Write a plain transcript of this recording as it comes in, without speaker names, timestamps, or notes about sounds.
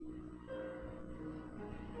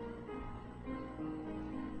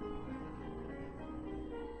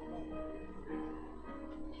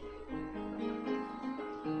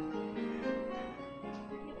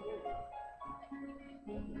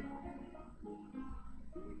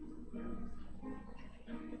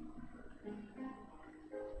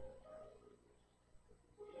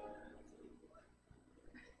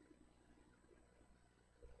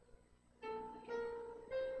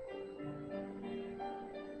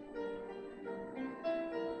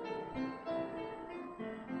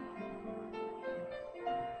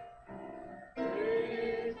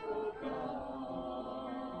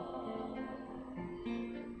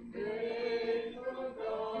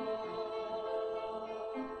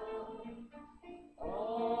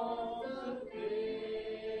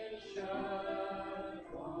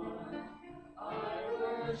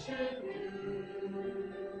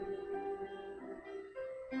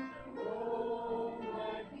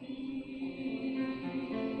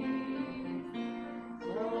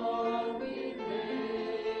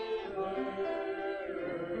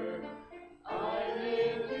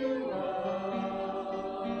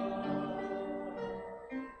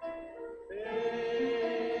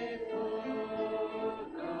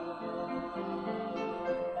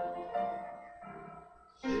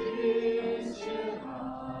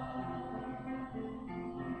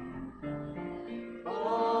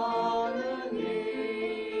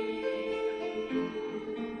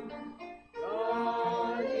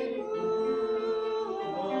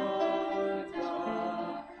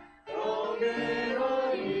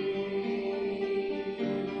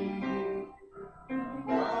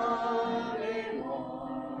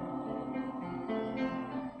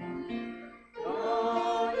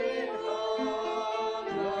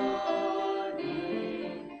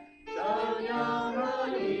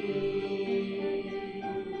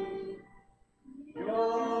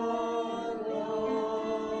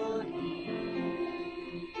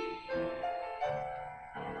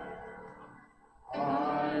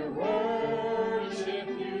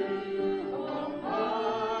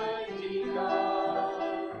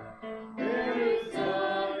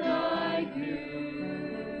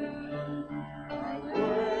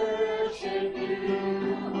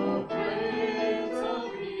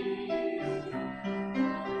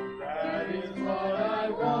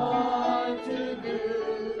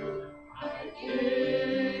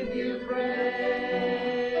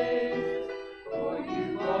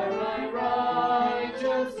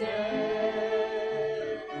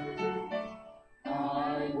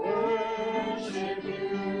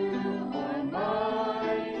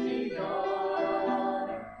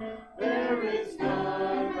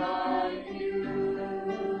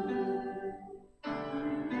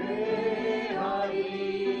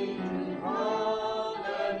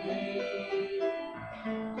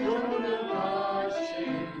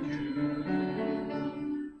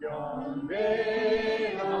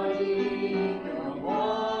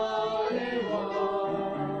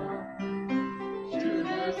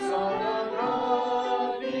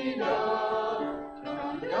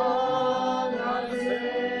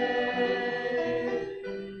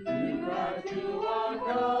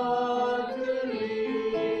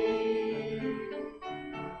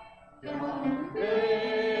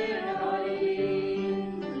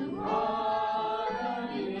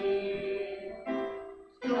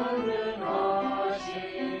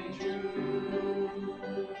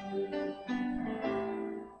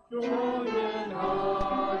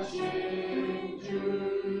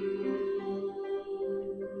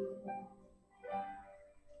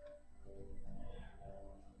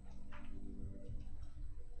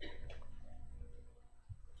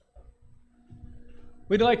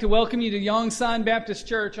We'd like to welcome you to Yongsan Baptist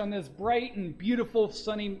Church on this bright and beautiful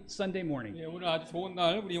sunny Sunday morning. 예, 오늘 아주 좋은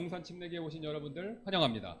날 우리 용산 침례교에 오신 여러분들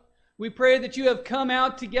환영합니다. We pray that you have come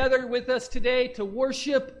out together with us today to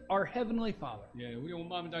worship our Heavenly Father. 예, 우리 온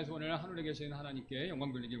마음을 다해서 오늘 하늘에 계신 하나님께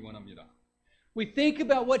영광 돌리길 원합니다. We think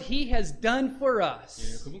about what He has done for us.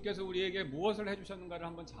 예, 그분께서 우리에게 무엇을 해주셨는가를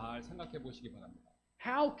한번 잘 생각해 보시기 바랍니다.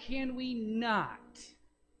 How can we not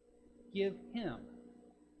give Him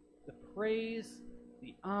the praise,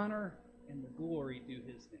 the honor, and the glory due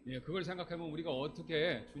His name? 예, 그걸 생각하면 우리가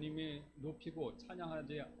어떻게 주님이 높이고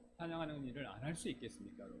찬양하는 일을 안 할 수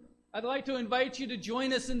있겠습니까, 여러분? I'd like to invite you to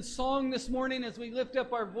join us in song this morning as we lift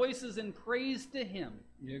up our voices in praise to Him.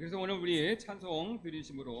 예, 그래서 오늘 우리 찬송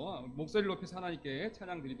드리심으로 목소리를 높여서 하나님께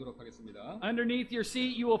찬양 드리도록 하겠습니다. Underneath your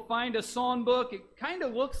seat, you will find a songbook. It kind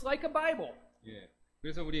of looks like a Bible. 예,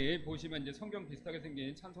 그래서 우리 보시면 이제 성경 비슷하게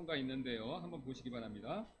생긴 찬송가 있는데요. 한번 보시기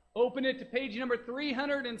바랍니다. Open it to page number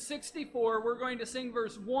 364. We're going to sing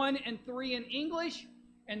verse 1 and 3 in English,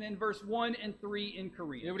 and then verse 1 and 3 in 예,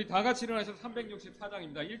 Korean. 우리 다 같이 일어나서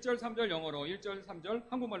 364장입니다. 1절, 3절 영어로, 1절, 3절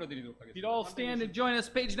한국말로 드리도록 If you'd all 하겠습니다. stand and join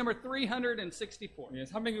us, page number 364. 예,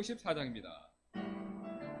 364장입니다.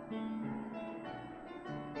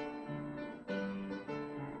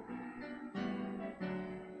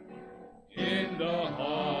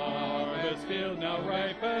 field now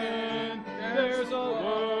ripened, there's a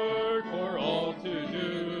work for all to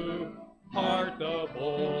do. Hark, the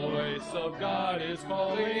voice of God is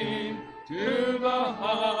calling, to the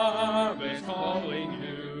harvest calling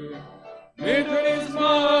you. Victory is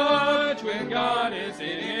much when God is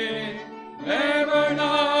in it, never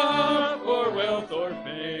not for wealth or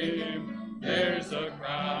fame. There's a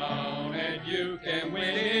crown and you can win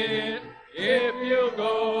it if you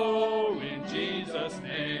go in Jesus'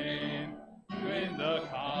 name. When the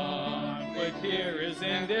conflict here is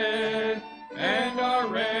ended and our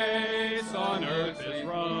race on earth is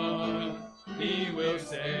run, He will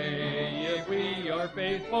say, if we are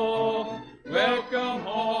faithful, welcome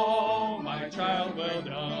home, my child, well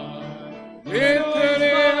done. Victory is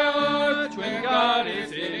much when God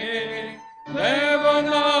is in it, never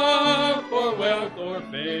not for wealth or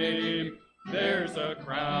fame. There's a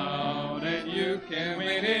crown and you can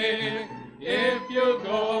win it if you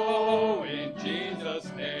go in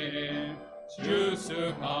Jesus' name.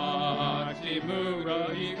 주스같이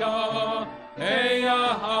무라이가 해야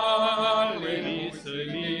할 일이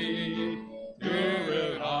있으니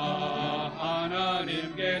들으라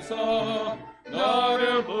하나님께서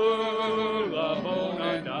너를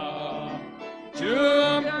불러보낸다. 주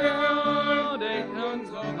앞에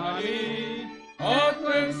경성하니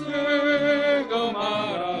어떤 쓰고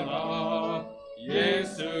말아라.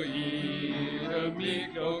 예수 이름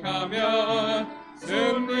믿고 가면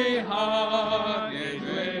승리하게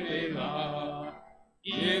되리라.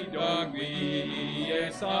 입강 위에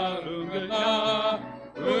싸움 끝나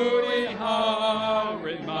우리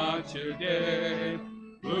하루를 마치게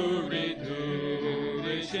우리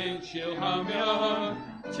둘이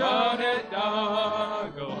신실하면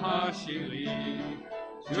잘했다고 하시리.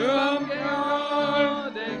 주 함께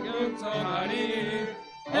경성하니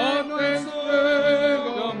어떤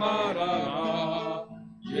쓰고 말아라.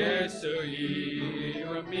 예수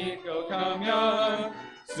이름 믿고 가면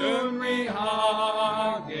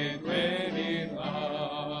승리하게 되리라.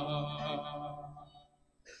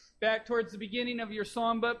 Back towards the beginning of your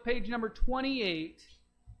psalm book, page number 28.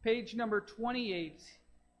 Page number 28.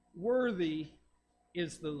 Worthy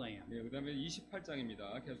is the Lamb. 네, 그다음에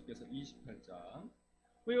 28장입니다. 계속해서 28장.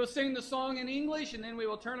 We will sing the song in English and then we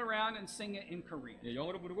will turn around and sing it in Korean. 네,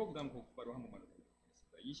 영어로 부르고 그다음 곧바로 한국말로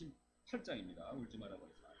부르겠습니다. 28장입니다. 울지 말아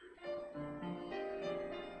버리세요.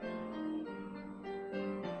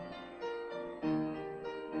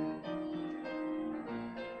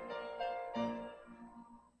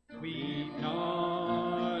 Weep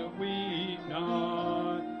not, weep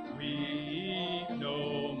not, weep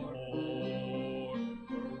no more.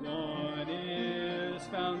 One is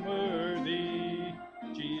found worthy,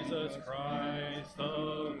 Jesus Christ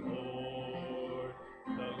the Lord,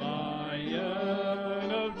 the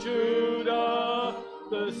Lion of Judah,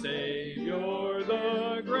 the Savior,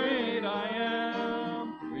 the great I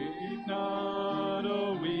am. Weep not,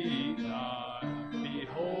 oh weep not,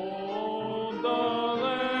 behold the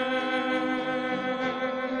Lamb.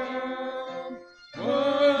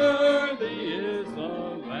 Worthy is the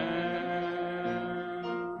Lamb.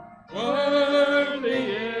 Worthy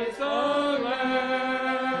is the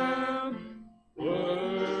Lamb.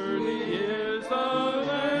 Worthy is the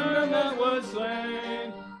Lamb that was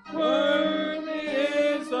slain. Worthy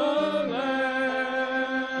is the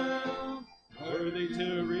Lamb. Worthy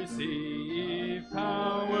to receive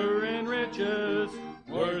power and riches.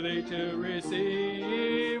 Worthy to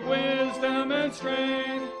receive wisdom and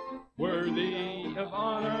strength. Worthy of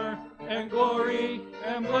honor and glory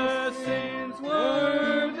and blessings.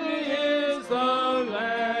 Worthy is the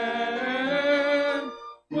Lamb.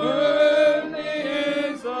 Worthy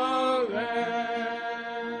is the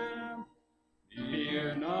Lamb.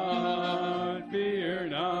 Fear not, fear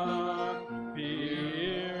not,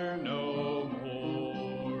 fear no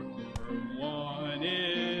more. For one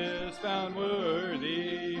is found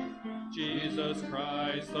worthy, Jesus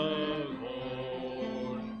Christ the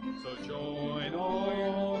Lord. So join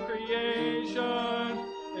all creation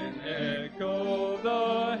and echo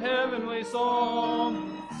the heavenly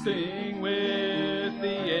psalm. Sing with the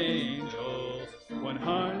angels,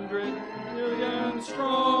 100 million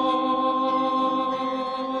strong.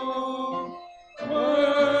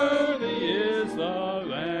 Worthy is the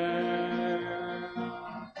Lamb.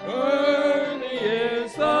 Worthy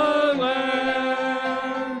is the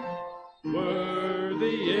Lamb.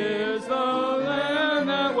 Worthy is the Lamb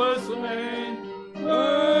that was slain.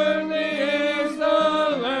 Worthy is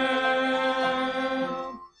the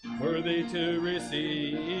Lamb. Worthy to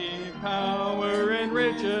receive power and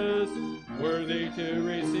riches. Worthy to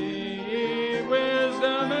receive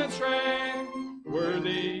wisdom and strength. Worthy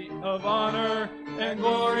worthy of honor and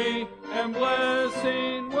glory and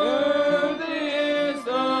blessing. Worthy is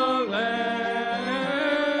the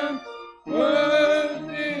Lamb.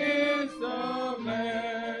 Worthy is the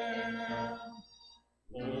Lamb.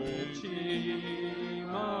 오지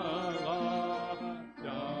말아라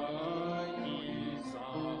이산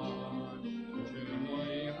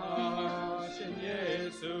주님 하신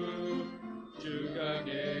예수 주가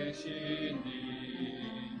계시니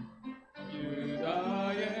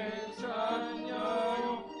유다의 찬양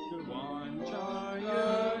그 원자의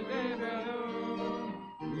대변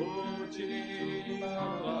오지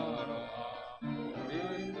말아라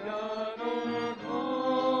어린 양을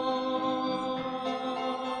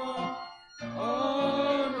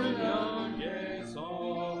어른 양에서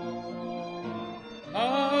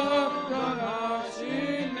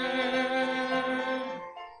합당하시네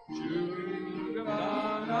주가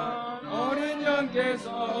난 어린 양께서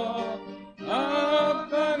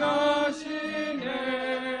합당하시네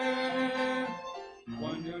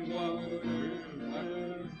원년과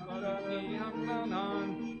의를 하나님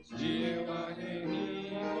합당한 지혜와 행위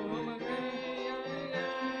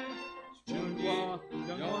주님과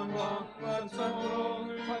영원과 완성으로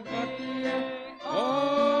받기에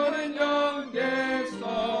어린 양께서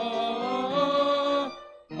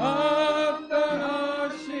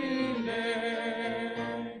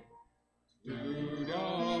합당하시네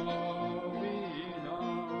두려움이나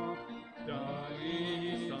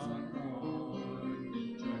다이상은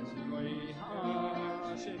자신의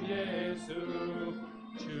하신 예수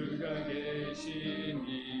주가 계시니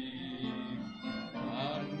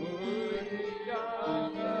만물이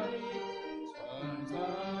야간이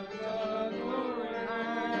천사가 노래해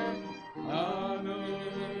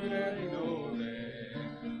하늘의 노래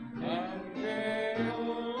함께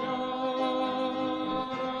올려라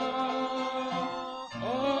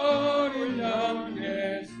어린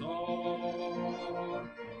양께서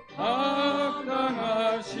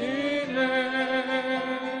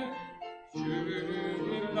합당하시네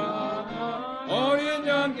주님과 어린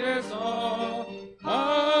양께서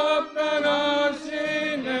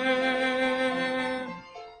합당하시네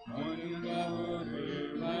어린과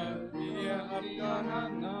을을 받기에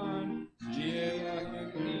합당한 난 지혜와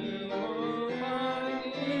행위로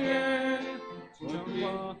받기에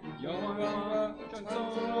정과 영광과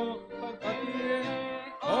찬송으로 받기에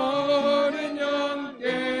어린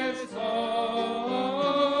양께서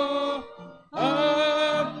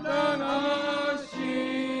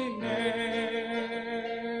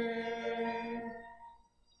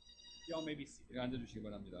Y'all may be seated. 앉아주시기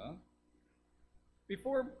바랍니다.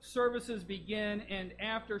 Before services begin and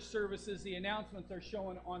after services, the announcements are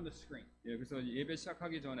shown on the screen. 예, 그래서 예배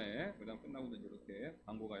시작하기 전에 그다음 끝나고도 이렇게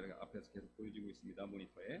광고가 이렇게 앞에서 계속 보여지고 있습니다.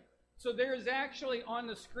 모니터에. So there is actually on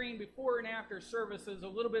the screen before and after services a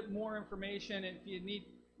little bit more information, and if you need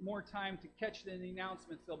more time to catch the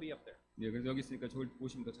announcements, they'll be up there. 예, 그래서 여기 있으니까 저걸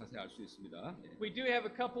보시면 더 자세히 알 수 있습니다. 예. We do have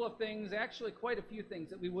a couple of things, actually quite a few things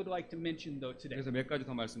that we would like to mention though today. 그래서 몇 가지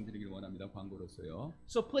더 말씀드리길 원합니다. 광고로서요.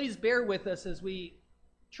 So please bear with us as we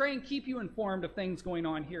try and keep you informed of things going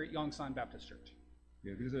on here at Yongsan Baptist Church.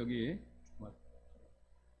 예, 그래서 여기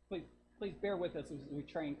Please bear with us as we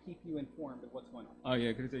try and keep you informed of what's going on.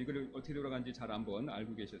 예, 그래서 이걸 어떻게 돌아가는지 잘 한번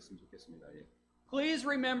알고 계셨으면 좋겠습니다. 예. Please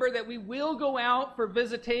remember that we will go out for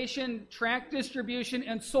visitation, tract distribution,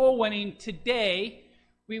 and soul winning today.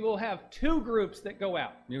 We will have two groups that go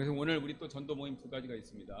out. 예, 그래서 오늘 우리 또 전도 모임 두 가지가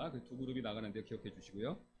있습니다. 그 두 그룹이 나가는데 기억해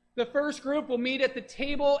주시고요. The first group will meet at the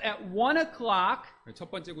table at 1 o'clock.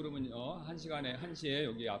 첫 번째 그룹은요, 1시에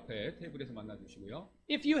여기 앞에 테이블에서 만나 주시고요.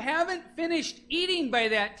 If you haven't finished eating by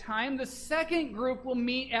that time, the second group will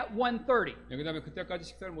meet at 1:30. 예, 그다음에 그때까지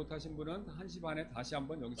식사를 못 하신 분은 1시 반에 다시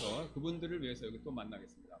한번 여기서 그분들을 위해서 여기 또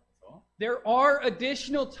만나겠습니다. 앞에서. There are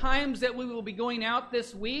additional times that we will be going out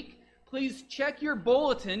this week. Please check your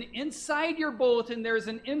bulletin. Inside your bulletin, there's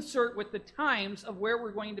an insert with the times of where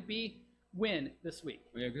we're going to be when this week.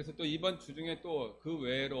 예, 그래서 또 이번 주 중에 또 그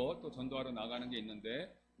외로 또 전도하러 나가는 게 있는데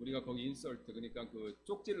우리가 거기 인설트 그러니까 그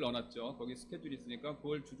쪽지를 넣어놨죠. 거기 스케줄이 있으니까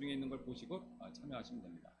그걸 주중에 있는 걸 보시고 참여하시면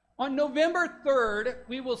됩니다. On November 3rd,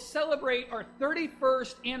 we will celebrate our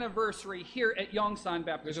 31st anniversary here at Yongsan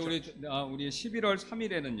Baptist 그래서 Church. 우리 11월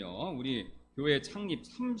 3일에는요. 우리 교회 창립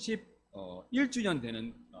 31주년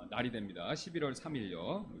되는 날이 됩니다. 11월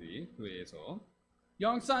 3일요. 우리 교회에서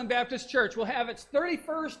Yongsan Baptist Church will have its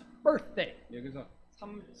 31st birthday. 예, 그래서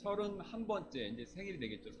 31번째 이제 생일이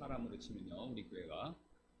되겠죠. 사람으로 치면요. 우리 교회가.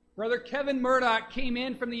 Brother Kevin Murdoch came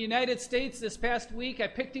in from the United States this past week. I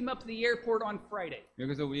picked him up at the airport on Friday. 예,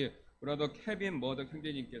 그래서 우리 브라더 케빈 머덕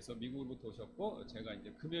형제님께서 미국으로부터 오셨고 제가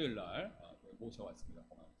이제 금요일 날 모셔왔습니다.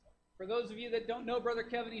 공항에서. For those of you that don't know Brother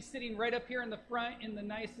Kevin, he's sitting right up here in the front in the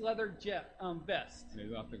nice leather vest. 네,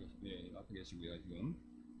 이 앞에 앞에 계시고요. 지금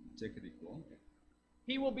재킷 입고.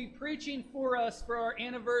 He will be preaching for us for our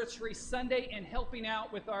anniversary Sunday and helping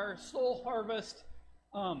out with our Soul Harvest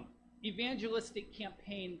evangelistic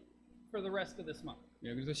campaign for the rest of this month.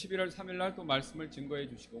 예, 그래서 11월 3일 날 또 말씀을 증거해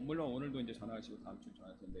주시고, 물론 오늘도 이제 전화하시고 다음 주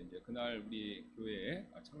전화할 텐데, 이제 그날 우리 교회에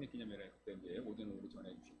창립기념회를 그때 이제 오전에 우리 전해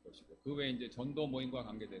주실 것이고, 그 외에 이제 전도 모임과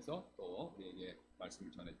관계돼서 또 우리에게 말씀을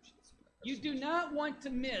전해 주시겠습니다. You do not want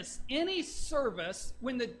to miss any service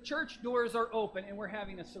when the church doors are open and we're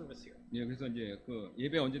having a service here. 예, 그래서 이제 그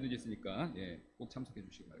예배 언제든지 있으니까 예, 꼭 참석해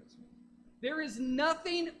주시기 바라겠습니다. There is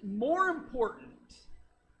nothing more important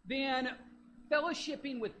than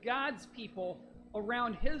fellowshipping with God's people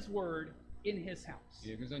around His Word in His house.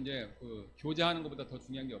 예, 그래서 이제 그 교제하는 것보다 더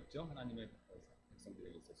중요한 게 없죠. 하나님의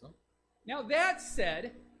백성들에게 있어서. Now that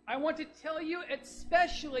said, I want to tell you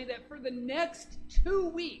especially that for the next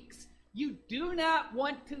 2 weeks, you do not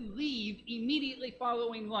want to leave immediately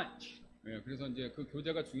following lunch. 예, 그래서 이제 그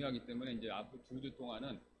교제가 중요하기 때문에 이제 앞으로 2주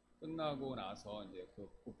동안은 끝나고 나서 이제 그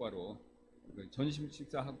곧바로 전심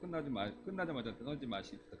식사하고 끝나자마자 떠나지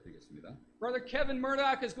마시기 부탁드리겠습니다. Brother Kevin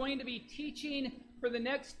Murdoch is going to be teaching for the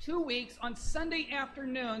next 2 weeks on Sunday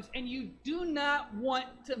afternoons, and you do not want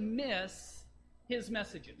to miss his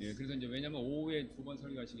messages. 예, 그래서 이제 왜냐하면 오후에 2번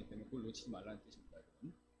설교하시기 때문에 그걸 놓치지 말라는 뜻입니다.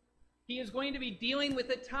 He is going to be dealing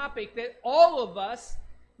with a topic that all of us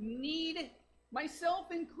need,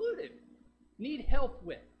 myself included, need help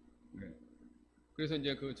with. 네. 그래서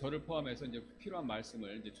이제 그 저를 포함해서 이제 필요한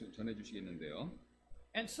말씀을 이제 전해 주시겠는데요.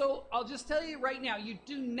 And so I'll just tell you right now, you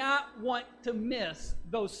do not want to miss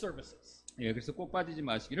those services. 예, 그래서 꼭 빠지지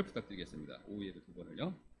마시기를 부탁드리겠습니다. 오후 예배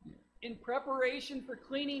 2번을요. In preparation for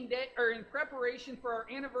cleaning day, or in preparation for our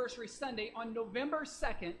anniversary Sunday on November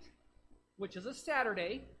 2nd, which is a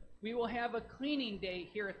Saturday, we will have a cleaning day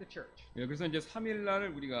here at the church. 예, 그래서 이제 3일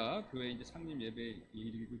날 우리가 교회 이제 창립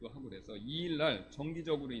예배이기도 하고 그래서 2일 날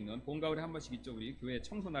정기적으로 있는 봄 가을에 한 번씩 있죠. 우리 교회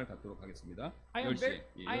청소 날 갖도록 하겠습니다. I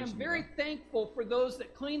am very thankful for those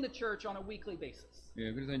that clean the church on a weekly basis.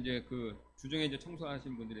 예, 그래서 이제 그 주중에 이제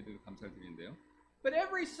청소하신 분들에도 감사를 드리는데요. But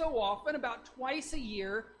every so often, about twice a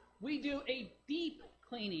year, we do a deep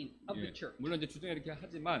cleaning of the church. 물론 이제 주중에 이렇게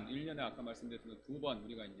하지만 1년에 아까 말씀드렸던 2번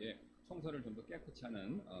우리가 이제 청소를 좀 더 깨끗이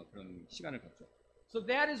하는 그런 시간을 갖죠. So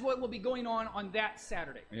that is what will be going on that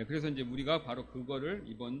Saturday. 예, 그래서 이제 우리가 바로 그거를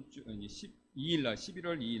이번 주 12일 날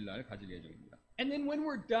 11월 2일 날 가질 예정입니다. And then when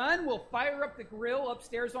we're done, we'll fire up the grill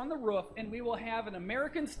upstairs on the roof, and we will have an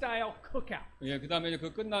American-style cookout. 예, 그다음에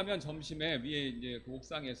그 끝나면 점심에 위에 이제 그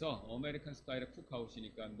옥상에서 아메리칸 스타일의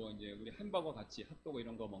쿡아웃이니까 뭐 이제 우리 햄버거 같이 핫도그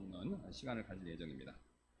이런 거 먹는 시간을 가질 예정입니다.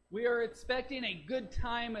 We are expecting a good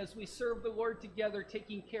time as we serve the Lord together,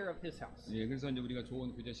 taking care of His house. 예, 그래서 이제 우리가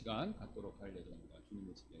좋은 교제 시간 갖도록 할 예정입니다.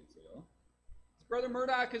 주님의 집에 있어요. Brother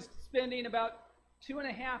Murdoch is spending about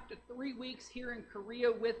 2.5 to 3 weeks here in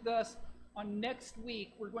Korea with us. On next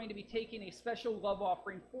week, we're going to be taking a special love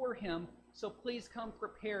offering for him. So please come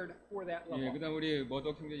prepared for that love 예, offering. 그다음 우리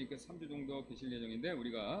머덕 형제님께서 3주 정도 계실 예정인데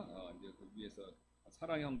우리가 이제 그 위에서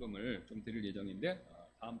사랑 현금을 좀 드릴 예정인데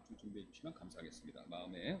다음 주 준비해 주시면 감사하겠습니다.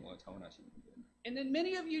 마음에 자원하시는 분들. And then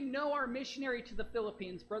many of you know our missionary to the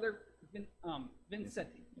Philippines, Brother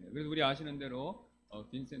Vincente. 예, 그래서 우리 아시는 대로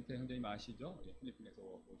빈센트 형제님 아시죠? 예, 필리핀에서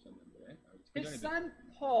오셨는데 His son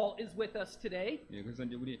Paul is with us today. 예, 그래서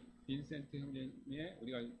이제 우리 빈센트 형제님의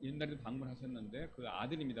우리가 옛날에도 방문하셨는데 그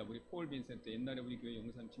아들입니다. 우리 폴 빈센트 옛날에 우리 교회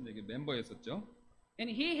용산 침례교 멤버였었죠. And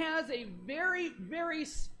he has a very, very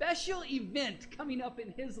special event coming up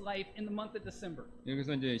in his life in the month of December. 예,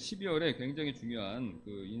 그래서 이제 12월에 굉장히 중요한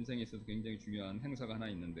그 인생에 있어서 굉장히 중요한 행사가 하나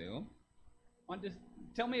있는데요.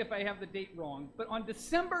 Tell me if I have the date wrong, but on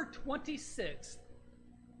December 26th,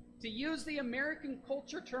 to use the American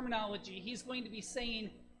culture terminology, he's going to be saying,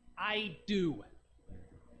 I do.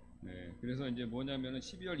 네, 그래서 이제 뭐냐면은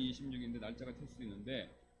 12월 26일인데 날짜가 틀 수 있는데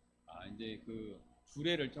이제 그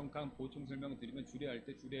주례를 잠깐 보충 설명드리면 주례할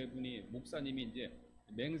때 주례분이 목사님이 이제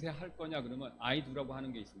맹세할 거냐 그러면 I do라고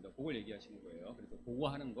하는 게 있습니다. 그걸 얘기하시는 거예요. 그래서 그거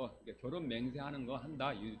하는 거, 그러니까 결혼 맹세하는 거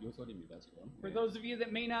한다 요 소리입니다 지금. For those of you that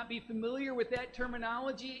may not be familiar with that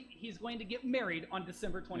terminology, he's going to get married on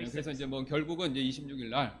December 26th. 그래서 이제 뭐 결국은 이제 26일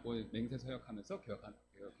날 맹세 서약하면서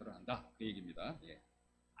결혼한다 그 얘기입니다. 예.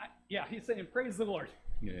 Yeah, he's saying praise the Lord.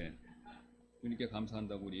 예. 주님께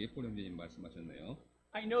감사한다고 우리 폴 형제님 말씀하셨네요.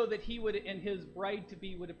 I know that he would and his bride to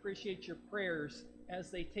be would appreciate your prayers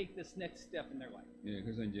as they take this next step in their life. 예,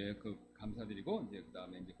 그래서 이제 그 감사드리고 이제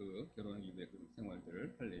그다음에 이제 그 결혼 이후에 그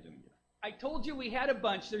생활들을 할 예정입니다. I told you we had a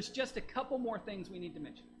bunch. There's just a couple more things we need to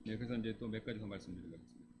mention. 예, 그래서 이제 또 몇 가지 더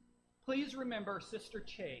말씀드리겠습니다. Please remember Sister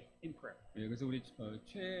Che in prayer. 예, 그래서 우리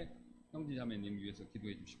최 형제 자매님 위해서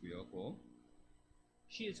기도해 주시고요. 꼭.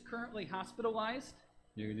 She is currently hospitalized.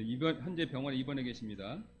 예, 이제 현재 병원에 입원해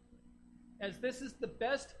계십니다. As this is the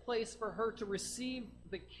best place for her to receive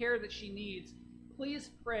the care that she needs,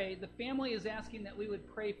 please pray. The family is asking that we would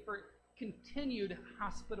pray for continued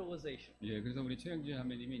hospitalization. 예, 그래서 우리 최영진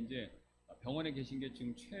자매님이 이제 병원에 계신 게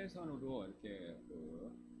지금 최선으로 이렇게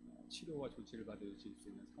치료와 조치를 받으실 수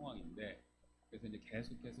있는 상황인데, 그래서 이제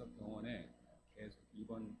계속해서 병원에 계속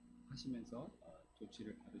입원하시면서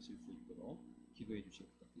조치를 받으실 수 있도록 기도해 주실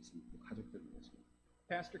부탁드리겠습니다. 가족들을 위해서.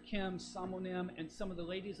 Pastor Kim, Samonim, and some of the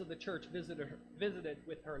ladies of the church visited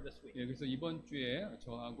with her this week. 예, 그래서 이번 주에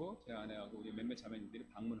저하고 제 아내하고 우리 몇몇 자매님들이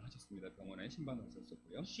방문하셨습니다. 병원에 신방을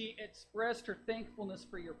썼었고요. She expressed her thankfulness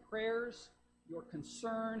for your prayers, your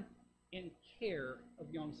concern, and care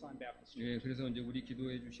of Yongsan Baptist Church. 예, 그래서 이제 우리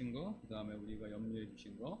기도해 주신 거, 그 다음에 우리가 염려해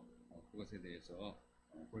주신 거, 그것에 대해서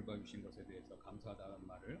돌봐 주신 것에 대해서 감사하다는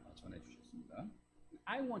말을 전해 주셨습니다.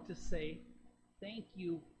 I want to say thank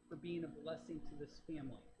you for being a blessing to this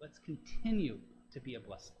family. Let's continue to be a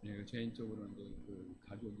blessing. 예, 개인적으로는 이제 그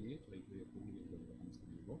가족이 저희 교회 복이 된 것으로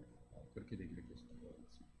감사드리고 그렇게 되기를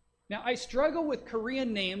계속하겠습니다. Now I struggle with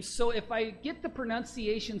Korean names, so if I get the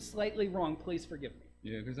pronunciation slightly wrong, please forgive me.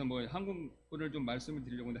 예, 그래서 뭐 한국어를 좀 말씀을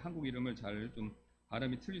드리려고 하는데 한국 이름을 잘 좀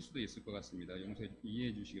발음이 틀릴 수도 있을 것 같습니다.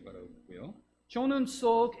 이해해 주시기 바라고요. Chonun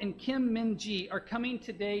Sok and Kim Min-ji are coming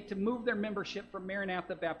today to move their membership from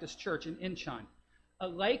Maranatha Baptist Church in Incheon, a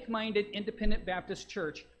like-minded independent Baptist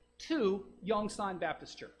church, to Yongsan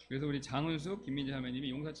Baptist Church. 그래서 우리 장은숙, 김민지 자매님이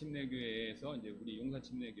용사침례교회에서 이제 우리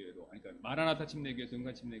용사침례교회로, 그러니까 마라나타 침례교회에서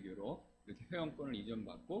용사침례교회로 이렇게 회원권을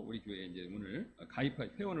이전받고 우리 교회에 이제 오늘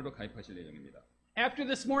회원으로 가입하실 예정입니다. After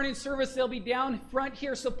this morning service, they'll be down front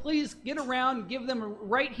here, so please get around, give them a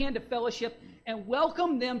right hand of fellowship, and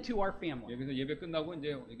welcome them to our family. 예, 그래서 예배 끝나고 이제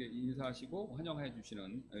이렇게 인사하시고 환영해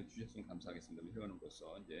주셨으면 감사하겠습니다. 우리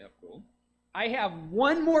회원으로서 이제 앞으로. I have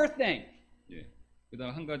one more thing. 예,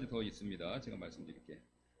 그다음 한 가지 더 있습니다. 제가 말씀드릴게요.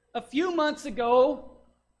 A few months ago,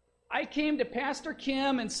 I came to Pastor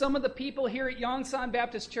Kim and some of the people here at Yongsan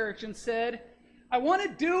Baptist Church and said, I want to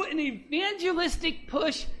do an evangelistic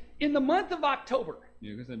push in the month of October.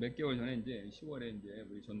 예, 그래서 몇 개월 전에 이제 10월에 이제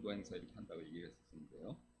우리 전도 행사 이렇게 한다고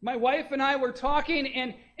얘기했었는데요. My wife and I were talking,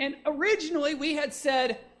 and originally we had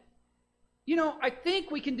said, you know, I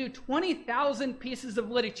think we can do 20,000 pieces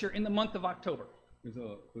of literature in the month of October.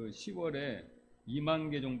 그래서 그 10월에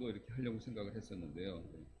 2만 개 정도 이렇게 하려고 생각을 했었는데요.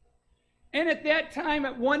 And at that time,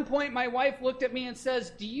 at one point, my wife looked at me and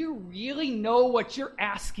says, do you really know what you're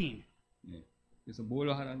asking? 예, 그래서 뭘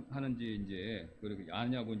하는지 이제 그렇게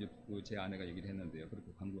아냐고 이제 제 아내가 얘기를 했는데요.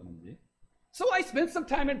 그렇게 광고하는지. So I spent some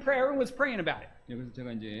time in prayer and was praying about it. 예, 그래서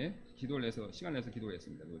제가 이제 시간을 내서 기도를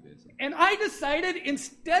했습니다. 그거에 대해서. And I decided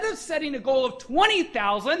instead of setting a goal of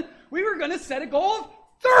 20,000, we were going to set a goal of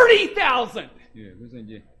 30,000. 예, 그래서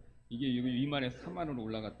이제 이게 2만에서 3만으로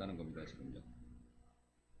올라갔다는 겁니다, 지금요.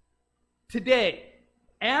 Today,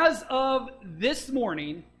 as of this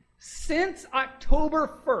morning, since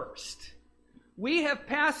October 1st, we have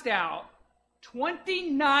passed out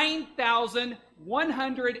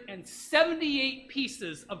 29,178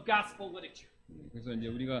 pieces of gospel literature. 그래서 이제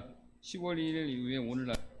우리가 10월 1일 이후에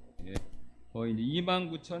오늘날 거의 이제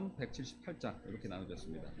 29,178장 이렇게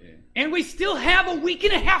나눠졌습니다. 예. And we still have a week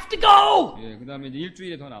and a half to go. 예, 그다음에 이제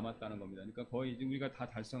일주일이 더 남았다는 겁니다. 그러니까 거의 이제 우리가 다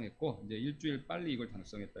달성했고 이제 일주일 빨리 이걸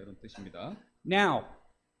달성했다 이런 뜻입니다. Now,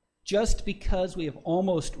 just because we have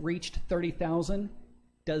almost reached 30,000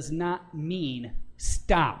 does not mean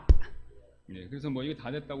stop. 예, 그래서 뭐 이거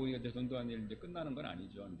다 됐다고 우리가 이제 전도한 일 이제 끝나는 건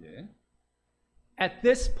아니죠, 이제. At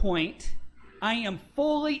this point, I am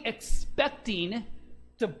fully expecting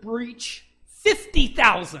to breach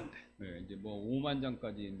 50,000. 예, 이제 뭐 5만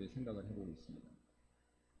장까지 이제 생각을 해보고 있습니다.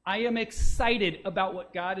 I am excited about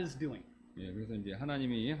what God is doing. 예, 그래서 이제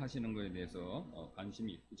하나님이 하시는 것에 대해서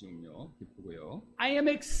관심이 지금요 기쁘고요. I am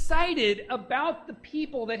excited about the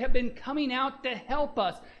people that have been coming out to help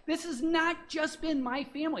us. This has not just been my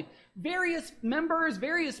family. Various members,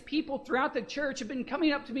 various people throughout the church have been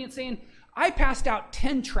coming up to me and saying, I passed out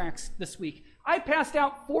 10 tracts this week. I passed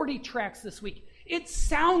out 40 tracts this week. It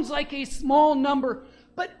sounds like a small number,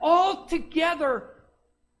 but all together,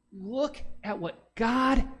 look at what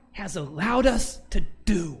God has allowed us to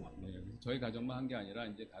do. 저희 가정만 한 게 아니라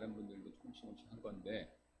이제 다른 분들도 조금씩 한 건데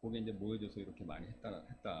거기에 이제 모여져서 이렇게 많이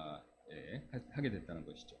하게 됐다는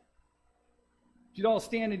것이죠. If you'd all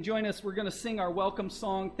stand and join us, we're going to sing our welcome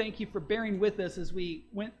song. Thank you for bearing with us as we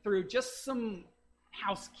went through just some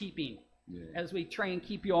housekeeping as we try and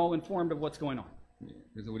keep you all informed of what's going on.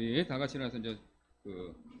 그래서 우리 다 같이 나서 이제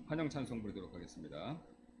그 환영 찬송 부르도록 하겠습니다.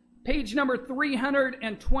 Page number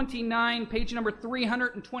 329, page number 다 같이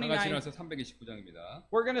 329. 일어나서 329장입니다.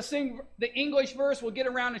 We're going to sing the English verse. We'll get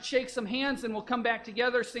around and shake some hands, and we'll come back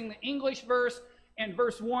together, sing the English verse and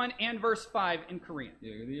verse 1 and verse 5 in Korean.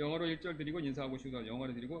 예, 근데 영어로 1절 드리고 인사하고 싶으면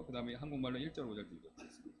영어로 드리고 그 다음에 한국말로 1절 5절 드리고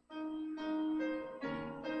있습니다.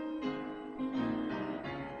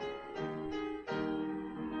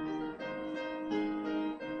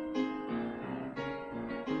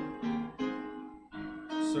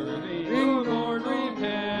 Serving you, Lord,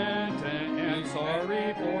 repentant and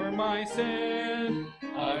sorry for my sin.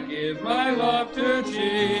 I give my love to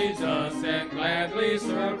Jesus and gladly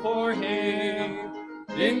serve for Him.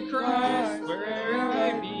 In Christ, wherever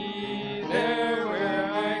I be, there where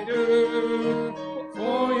I do.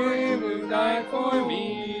 For Him who died for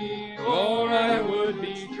me, Lord, I would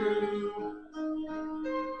be true.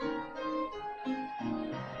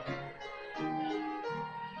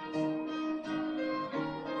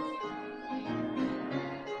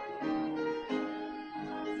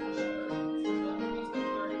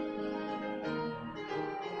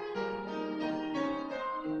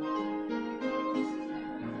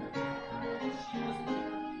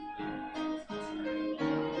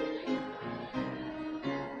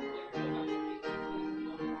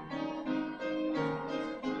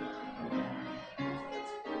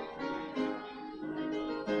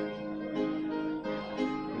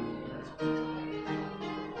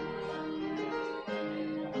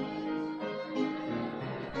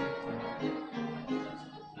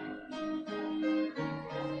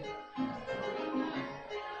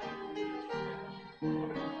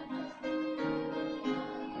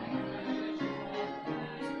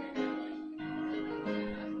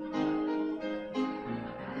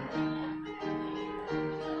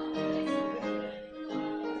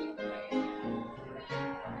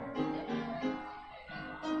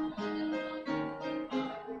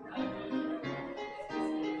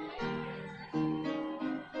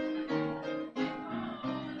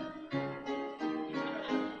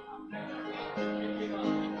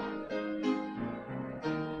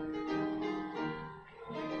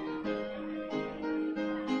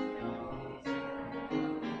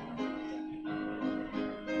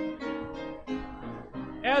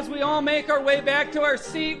 As we all make our way back to our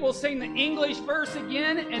seat, we'll sing the English verse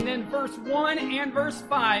again, and then verse 1 and verse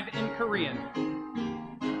 5 in Korean.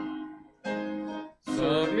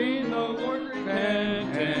 Serving the Lord,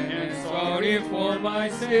 repentant and sorry for my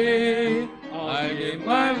sin. I give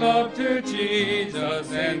my love to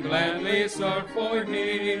Jesus and gladly serve for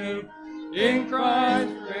Him. In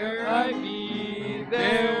Christ, where I be,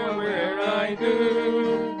 there where I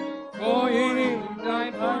do. For Him who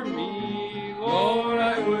died for me, Lord,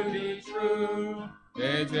 I would be true.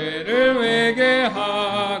 내 죄를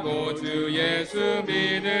회개하고 주 예수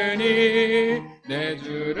믿으니 내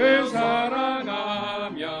주를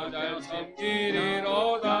사랑하며 잘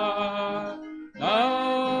섬기리로다.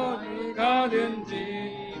 나 어디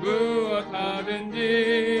가든지 무엇하든지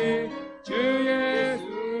주 예수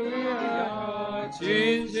위하여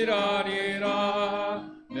진실하리라.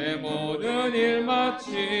 내 모든 일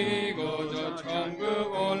마치고 저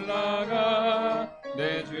천국 올라가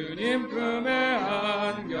내 주님 품에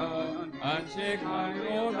안겨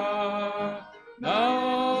안식하리로다.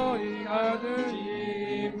 나 어디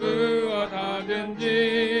가든지 무엇하든지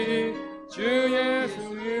주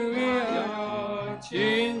예수 위하여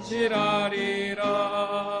진실하리라.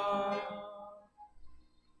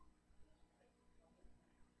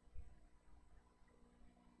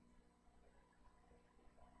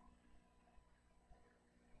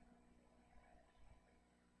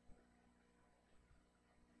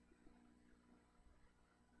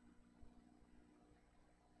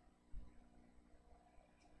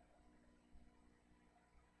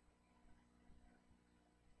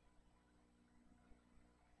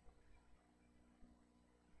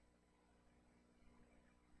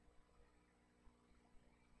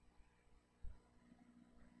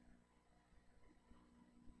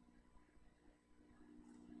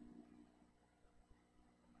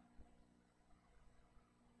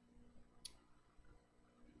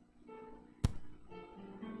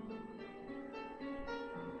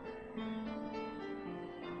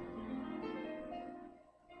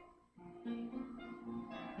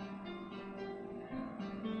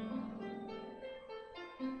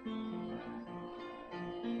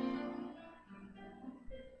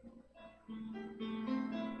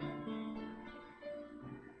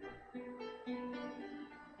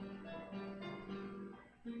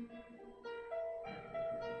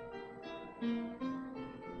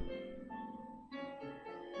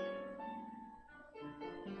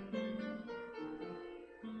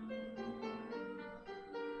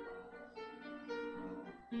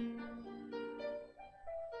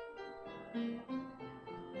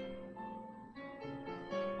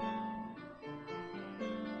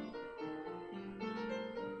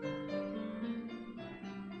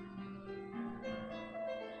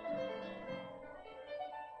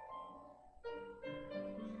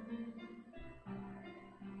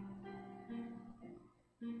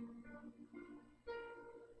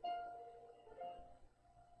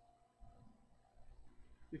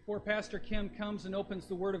 Before Pastor Kim comes and opens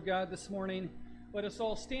the Word of God this morning, let us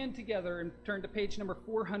all stand together and turn to page number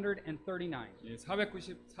 439. 예,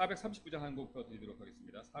 439장 한 곡더 드리도록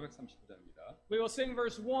하겠습니다. 439장입니다. We will sing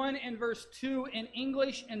verse 1 and verse 2 in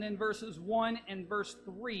English, and then verses 1 and verse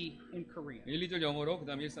 3 in Korean. 1, 2절 영어로 그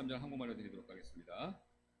다음에 1, 3절 한국말로 드리도록 하겠습니다.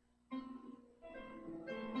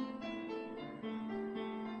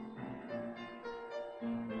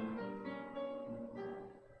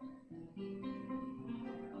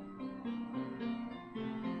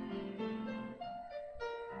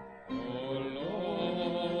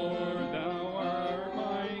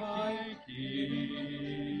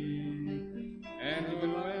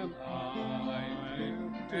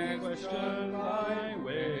 Question thy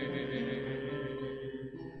way,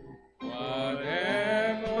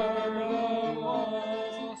 whatever the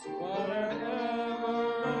loss, whatever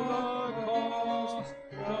the cost,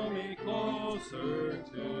 draw me closer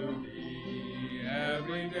to thee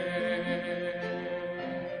every day.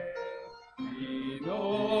 He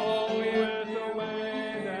knoweth the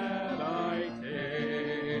way that I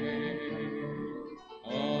take, a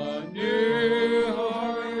new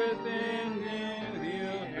heart within me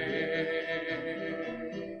he'll make,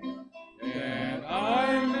 that I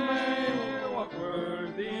may walk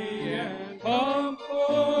worthy and come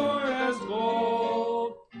forth as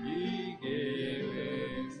gold. He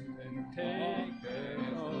giveth and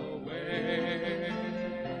taketh away.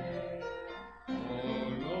 O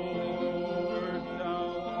Lord, thou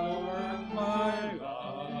art my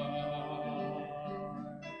God,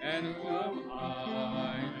 and who am I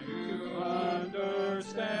to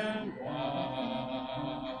understand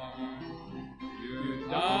why you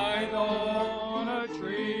died on a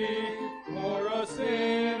tree for a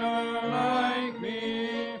sinner like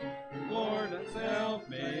me? Lord, thyself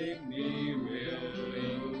make me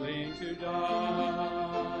willing to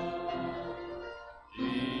die.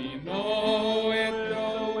 He knoweth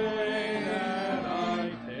the way that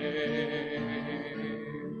I take,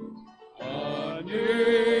 a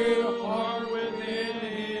new heart within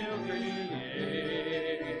he'll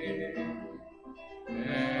create,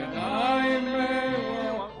 that I may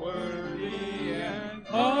walk worthy and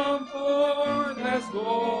come forth as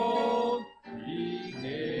gold. He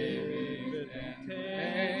giveth and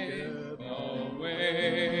taketh away.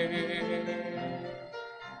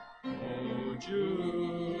 오 주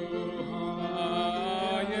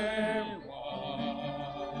하나의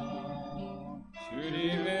왕,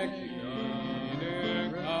 주님의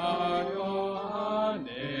길을 가려 하네.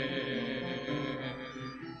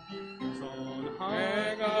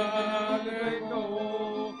 손해가 되고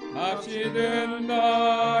값이 된다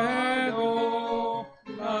해도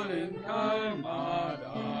나는 날마다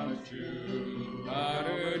주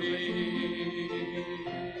따르리.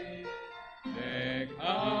 내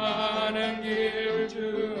가는 길 주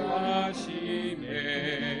아시네.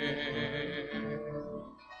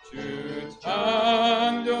 주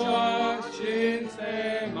창조하신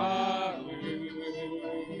새 마음,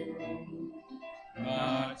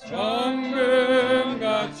 나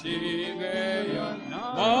정금같이 되어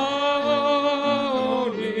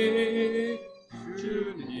나오니.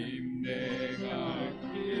 주님 내 갈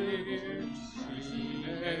길 주시네.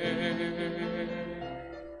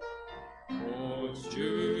 오 주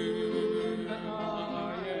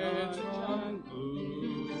나의 전부,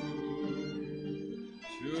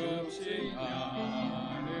 주 없이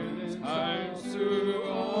나는 살 수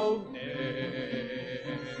없네.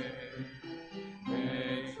 내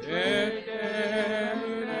죄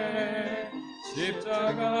때문에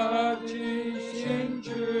십자가 지신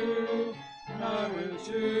주, 나를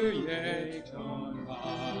주의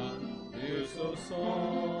전하 주소서.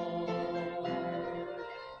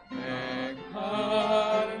 내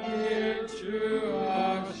가는 길 주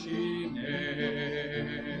아시네.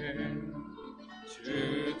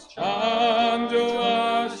 주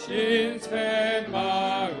창조하신 새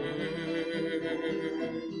마음,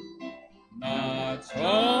 나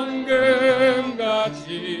정금같이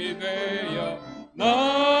되어 나오니.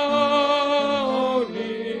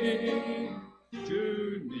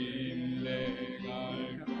 주님 내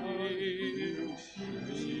갈 길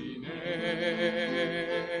주시네.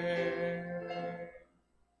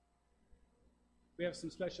 We have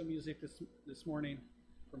some special music this morning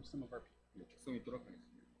from some of our people. 축성 있도록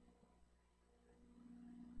하겠습니다.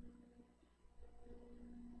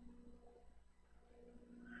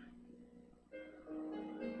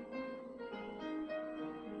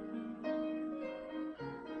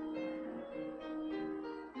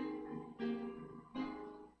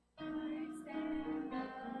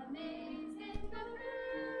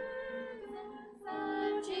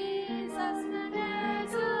 Jesus the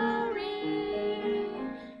Nazarene,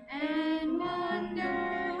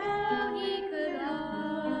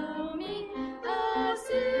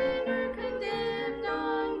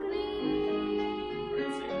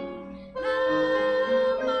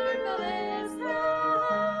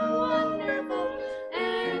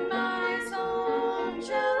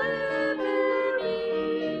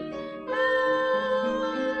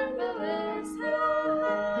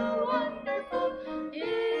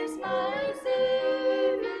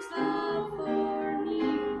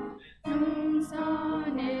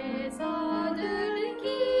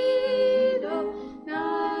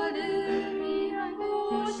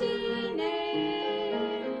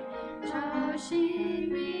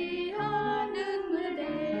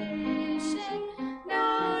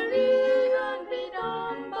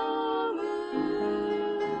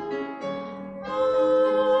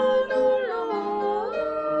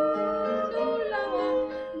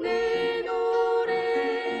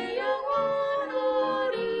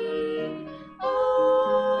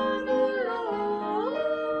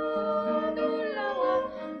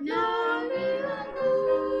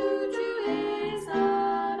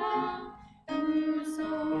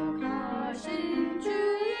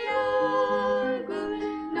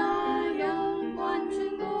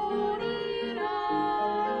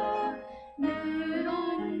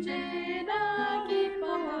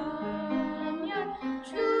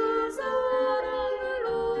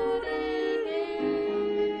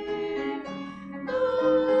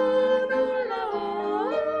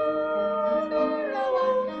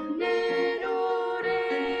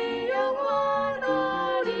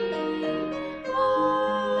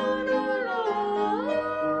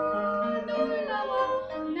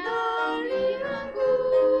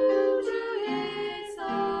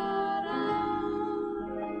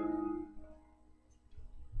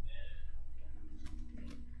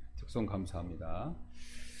 축송 감사합니다.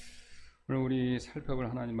 오늘 우리 살펴볼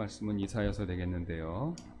하나님 말씀은 이사야서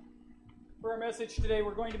되겠는데요. For our message today,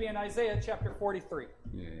 we're going to be in Isaiah chapter 43.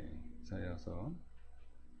 예, 이사야서.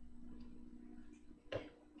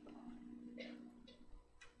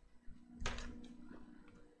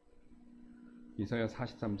 이사야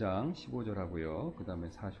 43장 15절하고요. 그 다음에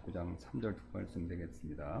 49장 3절 두 말씀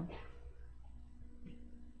되겠습니다.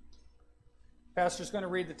 Pastor's going to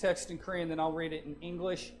read the text in Korean, then I'll read it in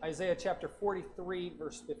English. Isaiah chapter 43,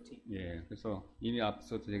 verse 15. 예, 그래서 이미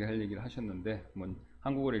앞서 제가 할 얘기를 하셨는데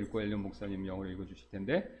한국어로 읽고 엘리온 목사님 영어로 읽어주실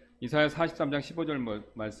텐데 이사야 43장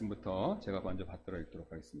 15절 말씀부터 제가 먼저 받들어 읽도록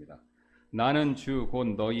하겠습니다. 나는 주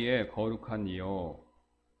곧 너희의 거룩한 이요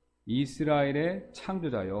이스라엘의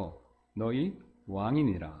창조자요 너희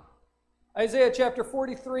왕이니라. Isaiah chapter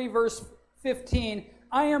 43, verse 15.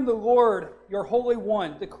 I am the Lord, your Holy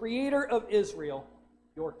One, the Creator of Israel,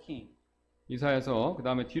 your King. 이사야서 그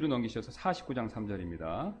다음에 뒤로 넘기셔서 49장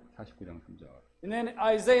 3절입니다. 49장 3절. And then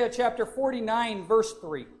Isaiah chapter 49, verse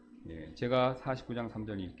 3. 예, 제가 49장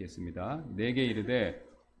 3절 읽겠습니다. 내게 이르되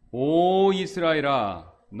오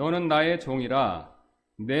이스라엘아 너는 나의 종이라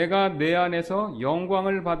내가 내 안에서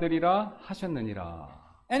영광을 받으리라 하셨느니라.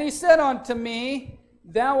 And he said unto me,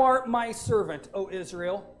 Thou art my servant, O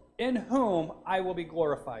Israel, in whom I will be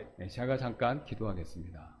glorified. 네, 제가 잠깐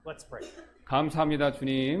기도하겠습니다. Let's pray. 감사합니다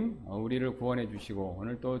주님. 우리를 구원해 주시고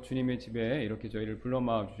오늘 또 주님의 집에 이렇게 저희를 불러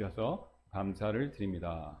모아 주셔서 감사를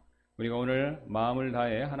드립니다. 우리가 오늘 마음을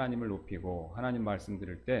다해 하나님을 높이고 하나님 말씀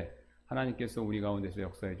들을 때 하나님께서 우리 가운데서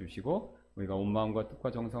역사해 주시고 우리가 온 마음과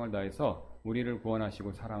뜻과 정성을 다해서 우리를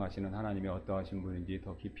구원하시고 사랑하시는 하나님이 어떠하신 분인지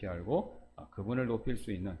더 깊이 알고 그분을 높일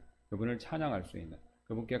수 있는, 그분을 찬양할 수 있는,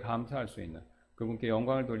 그분께 감사할 수 있는, 그분께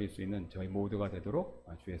영광을 돌릴 수 있는 저희 모두가 되도록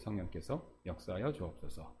주의 성령께서 역사하여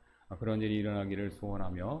주옵소서. 그런 일이 일어나기를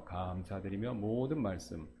소원하며 감사드리며 모든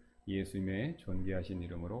말씀 예수님의 존귀하신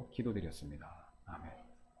이름으로 기도드렸습니다. 아멘.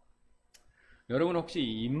 여러분 혹시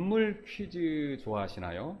인물 퀴즈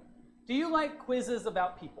좋아하시나요? Do you like quizzes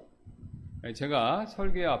about people? 제가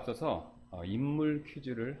설교에 앞서서 인물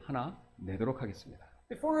퀴즈를 하나 내도록 하겠습니다.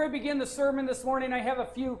 Before I begin the sermon this morning, I have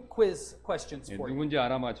a few quiz questions for you. 누군지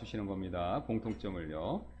알아맞히시는 겁니다.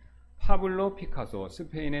 공통점을요. 파블로 피카소,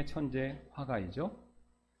 스페인의 천재 화가이죠.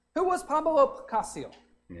 Who was Pablo Picasso?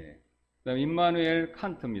 네. 그다음 임마누엘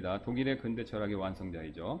칸트입니다. 독일의 근대 철학의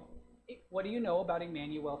완성자이죠. What do you know about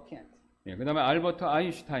Immanuel Kant? 네. 그다음에 알버트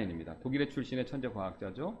아인슈타인입니다. 독일의 출신의 천재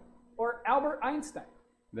과학자죠. Or Albert Einstein?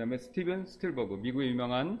 그다음에 스티븐 스틸버그, 미국의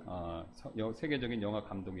유명한 세계적인 영화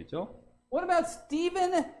감독이죠. What about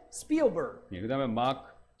Steven Spielberg? 네. 그다음에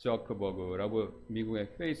마크 저크버그라고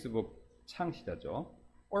미국의 페이스북 창시자죠.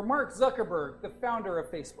 Or Mark Zuckerberg, the founder of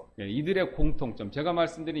Facebook? 네. 이들의 공통점, 제가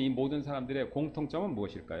말씀드린 이 모든 사람들의 공통점은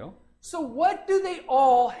무엇일까요? So what do they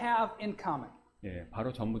all have in common? 예,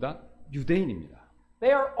 바로 전부 다 유대인입니다.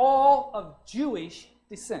 They are all of Jewish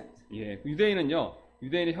descent. 예,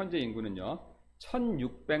 유대인의 현재 인구는요,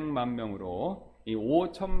 1,600만 명으로 이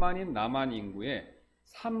 5천만인 남한 인구의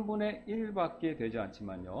 3분의 1밖에 되지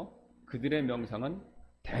않지만요, 그들의 명성은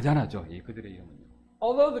대단하죠. 이 그들의 이름은요.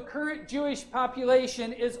 Although the current Jewish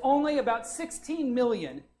population is only about 16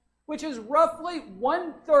 million, which is roughly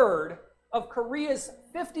 1/3 of Korea's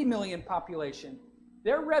 50 million population,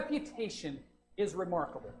 their reputation is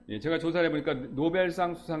remarkable. 예, 제가 조사를 해보니까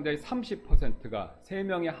노벨상 수상자의 30%가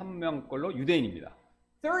 3명에 1명꼴로 유대인입니다.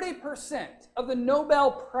 30% of the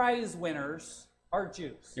Nobel Prize winners are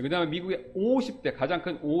Jews. 예, 그 다음에 미국의 50대, 가장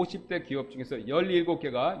큰 50대 기업 중에서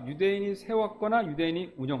 17개가 유대인이 세웠거나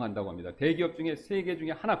유대인이 운영한다고 합니다. 대기업 중에 3개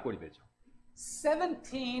중에 하나꼴이 되죠.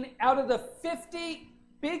 17 out of the 50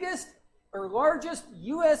 biggest or largest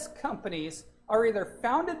U.S. companies are either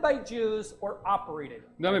founded by Jews or operated.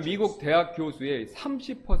 그 다음에 미국 대학 교수의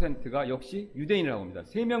 30%가 역시 유대인이라고 합니다.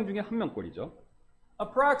 3명 중에 1명꼴이죠.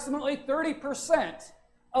 Approximately 30%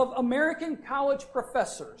 of American college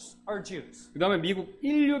professors are Jews. 그 다음에 미국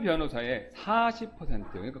인류 변호사의 40%,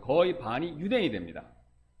 그러니까 거의 반이 유대인이 됩니다.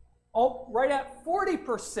 Right at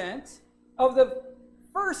 40% of the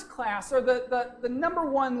first class or the number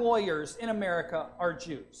one lawyers in America are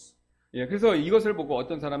Jews. 예, 그래서 이것을 보고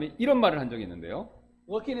어떤 사람이 이런 말을 한 적이 있는데요.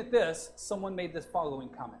 Looking at this, someone made this following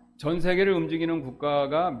comment. 전 세계를 움직이는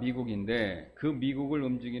국가가 미국인데 그 미국을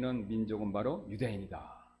움직이는 민족은 바로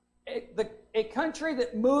유대인이다. A country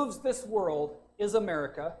that moves this world is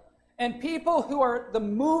America, and people who are the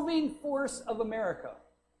moving force of America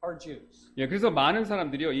are Jews. 예, 그래서 많은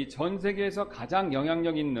사람들이요, 이 전 세계에서 가장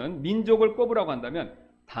영향력 있는 민족을 꼽으라고 한다면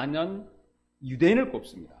단연 유대인을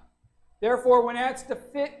꼽습니다. Therefore, when asked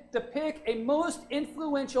to pick a most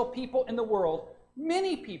influential people in the world,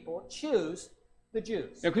 many people choose the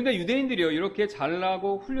Jews. 예, 근데 유대인들이요 이렇게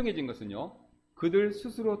잘나고 훌륭해진 것은요 그들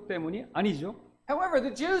스스로 때문이 아니죠. However,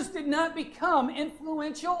 the Jews did not become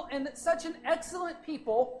influential and such an excellent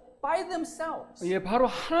people by themselves. 예, 바로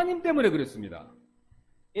하나님 때문에 그랬습니다.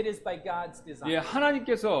 It is by God's design. 예,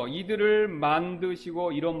 하나님께서 이들을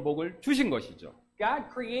만드시고 이런 복을 주신 것이죠. God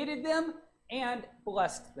created them and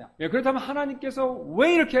blessed them. 예, 그렇다면 하나님께서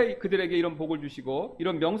왜 이렇게 그들에게 이런 복을 주시고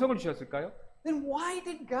이런 명성을 주셨을까요? Then why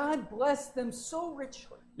did God bless them so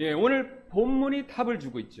richly? 예, 오늘 본문이 답을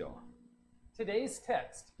주고 있죠. Today's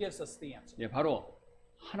text gives us the answer. 예, 바로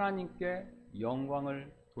하나님께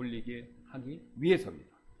영광을 돌리게 하기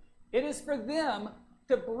위해서입니다. It is for them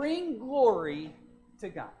to bring glory to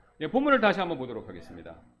God. 예, 본문을 다시 한번 보도록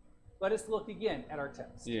하겠습니다. Let us look again at our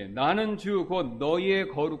text. 예, 나는 주 곧 너희의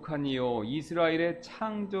거룩한 이요 이스라엘의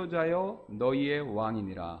창조자여 너희의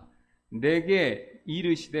왕이니라. 내게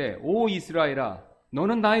이르시되 오 이스라엘아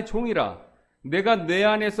너는 나의 종이라. 내가 내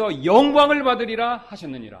안에서 영광을 받으리라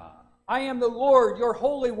하셨느니라. I am the Lord, your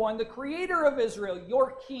Holy One, the Creator of Israel,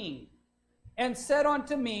 your King. And said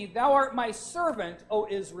unto me, Thou art my servant, O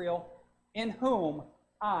Israel, in whom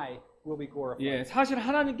I will be glorified. 예, 사실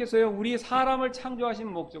하나님께서요 우리 사람을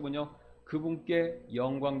창조하신 목적은요 그분께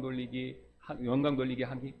영광 돌리게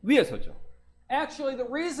하기 위해서죠. Actually, the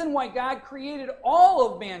reason why God created all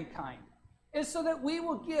of mankind is so that we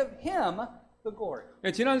will give Him the glory.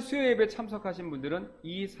 예, 지난 수요 예배 참석하신 분들은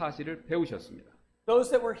이 사실을 배우셨습니다.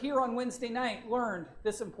 Those that were here on Wednesday night learned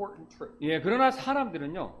this important truth. 예, 그러나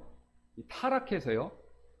사람들은요 타락해서요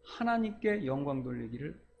하나님께 영광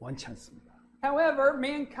돌리기를 원치 않습니다. However,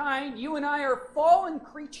 mankind, you and I are fallen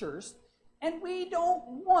creatures, and we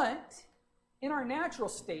don't want, in our natural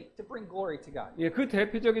state, to bring glory to God. 예, 그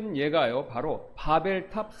대표적인 예가요 바로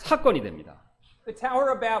바벨탑 사건이 됩니다. The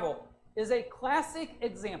Tower of Babel is a classic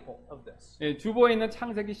example of this. 예, 주보에 있는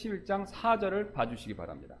창세기 11장 4절을 봐주시기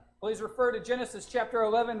바랍니다. Please refer to Genesis chapter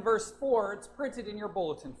 11, verse 4. It's printed in your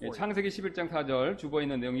bulletin for 예, you. 창세기 11장 4절 주보에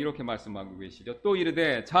있는 내용 이렇게 말씀하고 계시죠. 또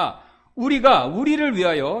이르되 자 우리가 우리를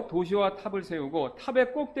위하여 도시와 탑을 세우고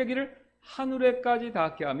탑의 꼭대기를 하늘에까지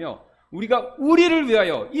닿게 하며 우리가 우리를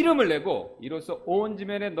위하여 이름을 내고 이로써 온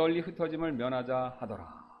지면에 널리 흩어짐을 면하자 하더라.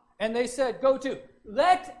 And they said, Go to,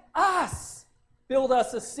 let us build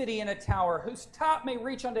us a city and a tower whose top may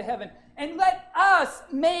reach unto heaven, and let us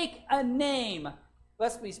make a name,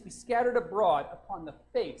 lest we be scattered abroad upon the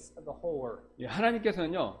face of the whole earth. 예,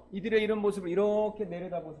 하나님께서는요 이들의 이런 모습을 이렇게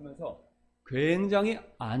내려다보시면서 굉장히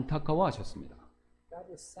안타까워하셨습니다. God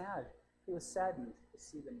was sad. He was saddened to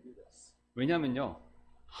see them do this. 왜냐하면요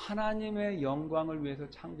하나님의 영광을 위해서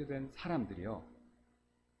창조된 사람들이요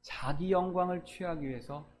자기 영광을 취하기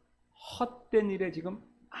위해서 헛된 일에 지금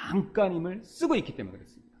안간힘을 쓰고 있기 때문에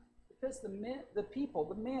그렇습니다. Because the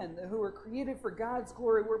men who were created for God's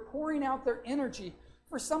glory were pouring out their energy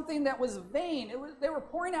for something that was vain. They were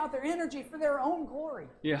pouring out their energy for their own glory.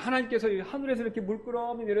 예, 하나님께서 이 하늘에서 이렇게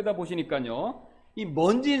물끄러미 내려다 보시니까요 이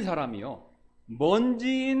먼지인 사람이요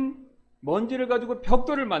먼지를 가지고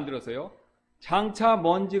벽돌을 만들어서요 장차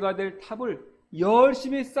먼지가 될 탑을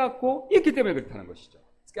열심히 쌓고 있기 때문에 그렇다는 것이죠.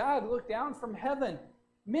 God looked down from heaven.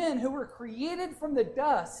 Men who were created from the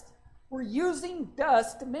dust were using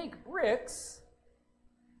dust to make bricks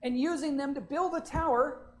and using them to build a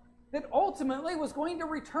tower that ultimately was going to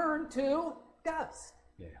return to dust.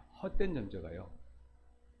 예, 헛된 존재가요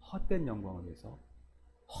헛된 영광을 위해서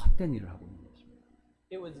헛된 일을 하고 있는 것입니다.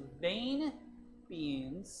 It was vain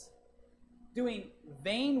beings doing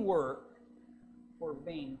vain work for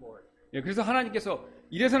vain glory. 예, 그래서 하나님께서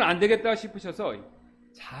이래서는 안 되겠다 싶으셔서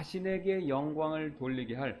자신에게 영광을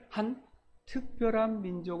돌리게 할 한 특별한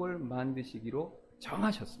민족을 만드시기로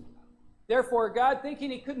정하셨습니다. Therefore, God,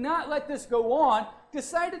 thinking He could not let this go on,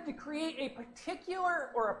 decided to create a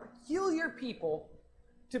particular or a peculiar people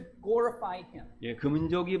to glorify Him. 예, 그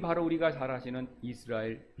민족이 바로 우리가 잘 아시는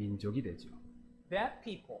이스라엘 민족이 되죠. That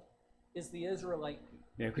people is the Israelite people.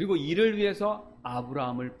 예, 그리고 이를 위해서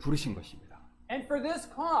아브라함을 부르신 것입니다. And for this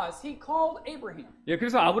cause, He called Abraham. 예,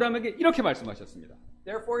 그래서 아브라함에게 이렇게 말씀하셨습니다.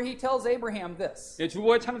 Therefore, He tells Abraham this. 예,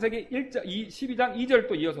 주보의 창세기 12장 2절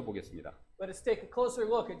또 이어서 보겠습니다. Let us take a closer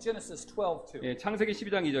look at Genesis 12:2. 예, 창세기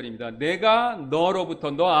 12장 2절입니다. 내가 너로부터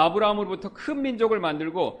너 아브라함으로부터 큰 민족을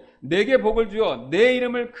만들고 내게 복을 주어 내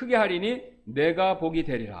이름을 크게 하리니 내가 복이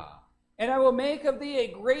되리라. And I will make of thee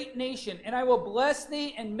a great nation, and I will bless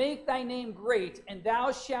thee and make thy name great, and thou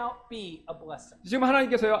shalt be a blessing. 지금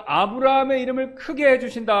하나님께서요 아브라함의 이름을 크게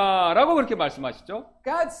해주신다라고 그렇게 말씀하시죠.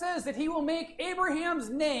 God says that He will make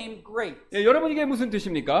Abraham's name great. 예, 여러분 이게 무슨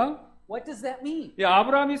뜻입니까? What does that mean? 예,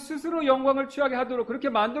 아브라함이 스스로 영광을 취하게 하도록 그렇게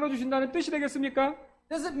만들어 주신다는 뜻이 되겠습니까?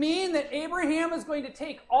 Does it mean that Abraham is going to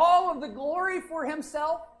take all of the glory for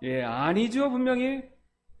himself? 예, 아니죠, 분명히.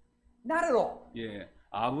 Not at all. 예,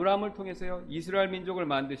 아브라함을 통해서요, 이스라엘 민족을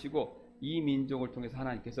만드시고 이 민족을 통해서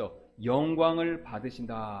하나님께서 영광을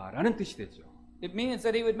받으신다라는 뜻이 되죠. It means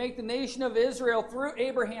that he would make the nation of Israel through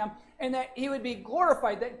Abraham and that he would be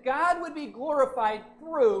glorified, that God would be glorified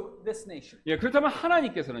through this nation. 예, 그렇다면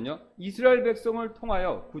하나님께서는요, 이스라엘 백성을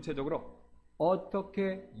통하여 구체적으로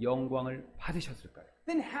어떻게 영광을 받으셨을까요?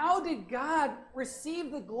 Then how did God receive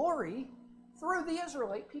the glory through the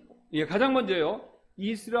Israelite people? 예, 가장 먼저요,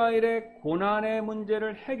 이스라엘의 고난의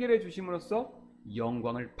문제를 해결해 주심으로써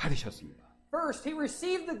영광을 받으셨습니다. First, he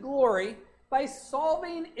received the glory by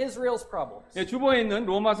solving Israel's problems. 예, 주보에 있는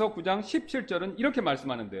로마서 9장 17절은 이렇게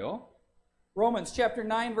말씀하는데요. Romans chapter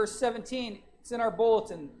 9 verse 17, it's in our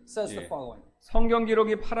bulletin, says the following. 성경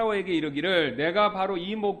기록이 파라오에게 이르기를 내가 바로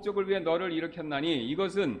이 목적을 위해 너를 일으켰나니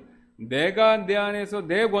이것은 내가 내 안에서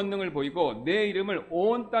내 권능을 보이고 내 이름을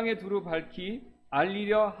온 땅에 두루 밝히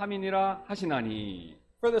알리려 함이니라 하시나니.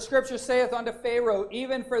 For the scripture saith unto Pharaoh,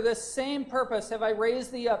 even for this same purpose have I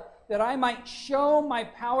raised thee up, that I might show my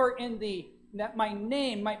power in thee, that my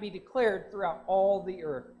name might be declared throughout all the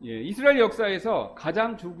earth. 예, 이스라엘 역사에서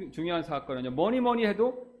가장 중요한 사건은요, 뭐니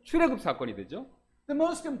해도 출애굽 사건이 되죠. The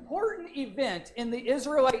most important event in the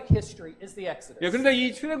Israelite history is the Exodus. 예, 그런데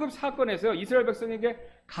이 출애굽 사건에서 이스라엘 백성에게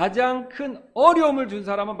가장 큰 어려움을 준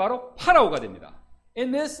사람은 바로 파라오가 됩니다.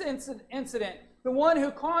 In this incident, the one who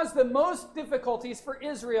caused the most difficulties for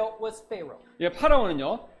Israel was Pharaoh. 예,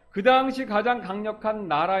 파라오는요, 그 당시 가장 강력한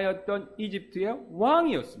나라였던 이집트의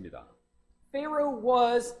왕이었습니다. Pharaoh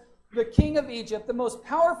was the king of Egypt, the most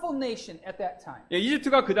powerful nation at that time. 예,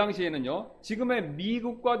 이집트가 그 당시에는요, 지금의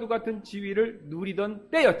미국과도 같은 지위를 누리던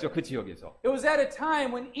때였죠, 그 지역에서. It was at a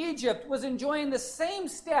time when Egypt was enjoying the same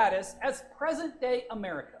status as present-day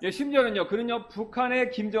America. 예, 심지어는요, 그는요,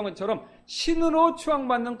 북한의 김정은처럼 신으로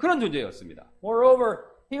추앙받는 그런 존재였습니다. Moreover,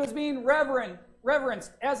 he was being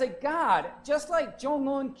reverenced as a god, just like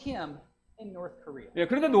Jong-un Kim in North Korea. 예,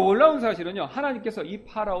 그런데 놀라운 사실은요, 하나님께서 이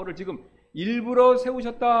파라오를 지금 일부러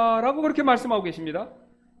세우셨다라고 그렇게 말씀하고 계십니다.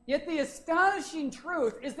 Yet the astonishing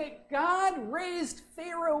truth is that God raised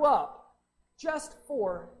Pharaoh up just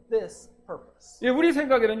for this purpose. 예, 우리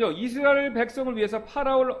생각에는요, 이스라엘 백성을 위해서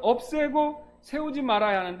파라오를 없애고 세우지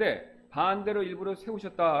말아야 하는데 반대로 일부러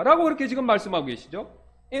세우셨다라고 그렇게 지금 말씀하고 계시죠.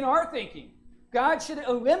 In our thinking, God should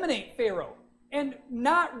eliminate Pharaoh and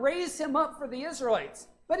not raise him up for the Israelites.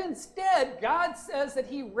 But instead, God says that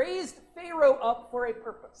he raised Pharaoh up for a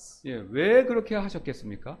purpose. 예, 왜 그렇게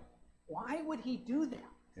하셨겠습니까? Why would he do that?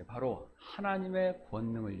 예, 바로 하나님의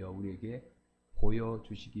권능을요, 우리에게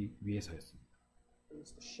보여주시기 위해서였습니다. It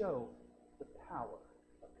was to show the power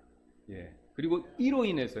of God. 예, 그리고 이로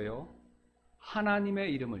인해서요,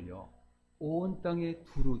 하나님의 이름을요, 온 땅에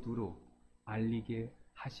두루두루 알리게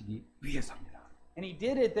하시기 위해서입니다. And he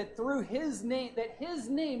did it that through his name, that his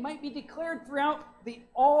name might be declared throughout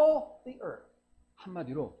all the earth.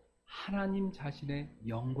 한마디로 하나님 자신의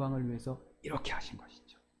영광을 위해서 이렇게 하신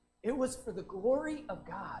것이죠. It was for the glory of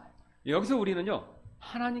God. 여기서 우리는요,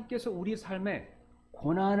 하나님께서 우리 삶에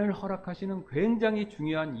고난을 허락하시는 굉장히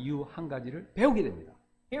중요한 이유 한 가지를 배우게 됩니다.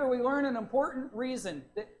 Here we learn an important reason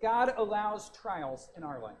that God allows trials in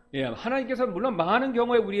our life. 예, 하나님께서 물론 많은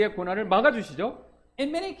경우에 우리의 고난을 막아주시죠. In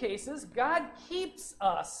many cases, God keeps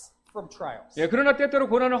us from trials. 예, 그러나 때때로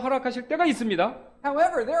고난을 허락하실 때가 있습니다.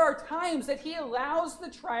 However, there are times that He allows the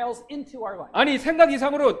trials into our life. 아니, 생각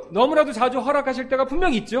이상으로 너무나도 자주 허락하실 때가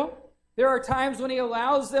분명히 있죠. There are times when He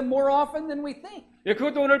allows them more often than we think. 예,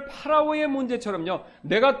 그것도 오늘 파라오의 문제처럼요,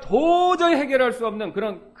 내가 도저히 해결할 수 없는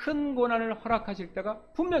그런 큰 고난을 허락하실 때가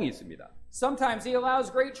분명히 있습니다. Sometimes He allows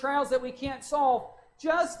great trials that we can't solve,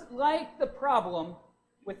 just like the problem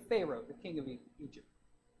with Pharaoh, the king of Egypt.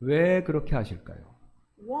 왜 그렇게 하실까요?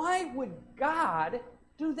 Why would God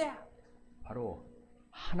do that? 바로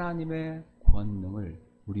하나님의 권능을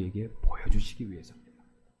우리에게 보여주시기 위해서입니다.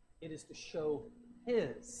 It is to show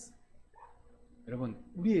His. 여러분,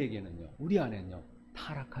 우리에게는요, 우리 안에는요,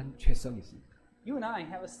 타락한 죄성이 있습니다. You and I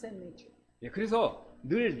have a sin nature. 예, 그래서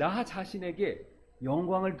늘 나 자신에게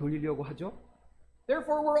영광을 돌리려고 하죠.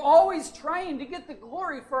 Therefore, we're always trying to get the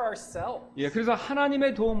glory for ourselves. 예, 그래서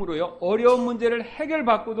하나님의 도움으로요, 어려운 문제를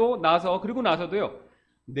해결받고도 그리고 나서도요,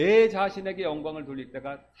 내 자신에게 영광을 돌릴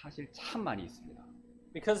때가 사실 참 많이 있습니다.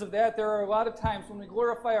 Because of that, there are a lot of times when we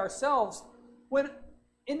glorify ourselves, when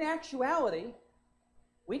in actuality,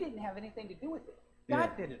 we didn't have anything to do with it.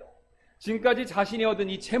 God did it all. 지금까지 자신이 얻은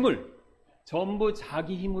이 재물, 전부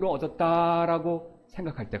자기 힘으로 얻었다라고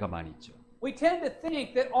생각할 때가 많이 있죠. We tend to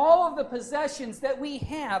think that all of the possessions that we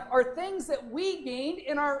have are things that we gained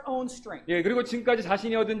in our own strength. 예, 그리고 지금까지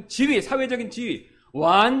자신이 얻은 지위, 사회적인 지위,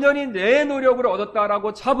 완전히 내 노력으로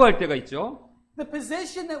얻었다라고 자부할 때가 있죠. The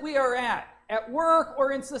position that we are at work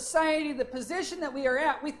or in society, the position that we are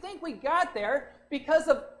at, we think we got there because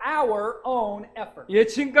of our own effort. 예,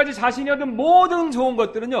 지금까지 자신이 얻은 모든 좋은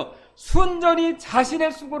것들은요, 순전히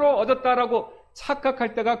자신의 수고로 얻었다라고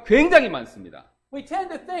착각할 때가 굉장히 많습니다. We tend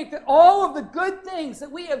to think that all of the good things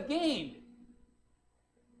that we have gained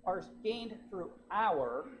are gained through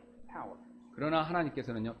our power. 그러나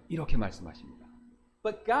하나님께서는요, 이렇게 말씀하십니다.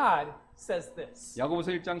 But God says this.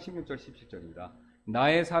 야고보서 1장 16절 17절입니다.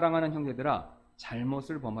 나의 사랑하는 형제들아,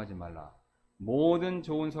 잘못을 범하지 말라. 모든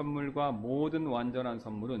좋은 선물과 모든 완전한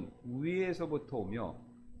선물은 위에서부터 오며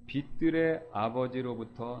빛들의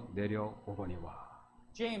아버지로부터 내려오거니와.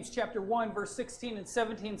 James chapter 1 verse 16 and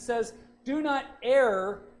 17 says, "Do not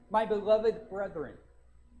err, my beloved brethren.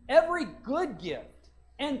 Every good gift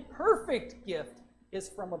and perfect gift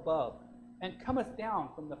is from above and cometh down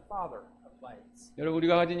from the Father of lights." 여러분,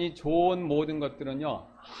 우리가 가진 이 좋은 모든 것들은요,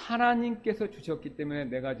 하나님께서 주셨기 때문에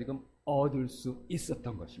내가 지금 얻을 수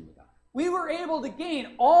있었던 것입니다. We were able to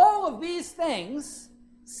gain all of these things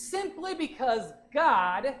simply because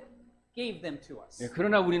God gave them to us. 예,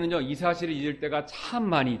 그러나 우리는요, 이 사실을 잊을 때가 참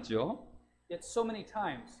많이 있죠. Yet so many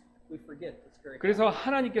times we forget this very fact. 그래서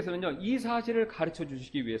하나님께서는요, 이 사실을 가르쳐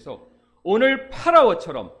주시기 위해서 오늘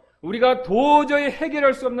파라오처럼 우리가 도저히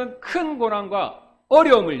해결할 수 없는 큰 고난과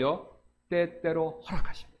어려움을요, 때때로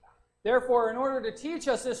허락하십니다. Therefore, in order to teach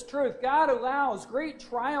us this truth, God allows great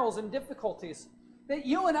trials and difficulties that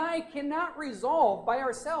you and I cannot resolve by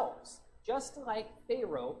ourselves, just like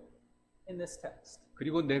Pharaoh in this text.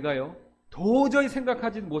 그리고 내가요, 도저히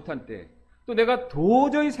생각하지도 못한 때, 또 내가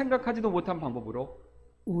도저히 생각하지도 못한 방법으로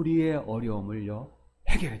우리의 어려움을요,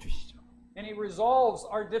 해결해 주시죠. And he resolves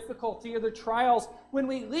our difficulty or the trials when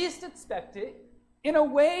we least expect it in a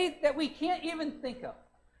way that we can't even think of.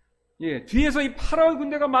 예, 뒤에서 이 파라오의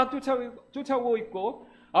군대가 막 쫓아오고 있고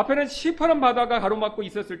앞에는 시퍼런 바다가 가로막고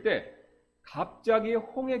있었을 때 갑자기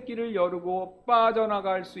홍해길을 열고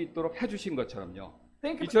빠져나갈 수 있도록 해주신 것처럼요.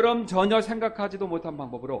 이처럼 전혀 생각하지도 못한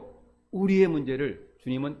방법으로 우리의 문제를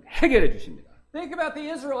주님은 해결해 주십니다. Think about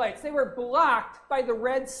the Israelites. They were blocked by the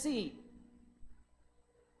Red Sea.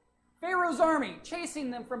 Pharaoh's army chasing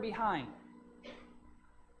them from behind.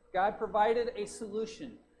 God provided a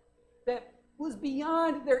solution that was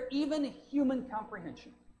beyond their even human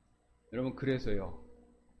comprehension. 여러분, 그래서요,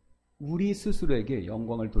 우리 스스로에게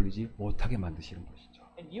영광을 돌리지 못하게 만드시는 것이죠.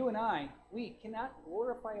 And you and I, we cannot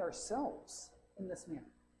glorify ourselves in this manner.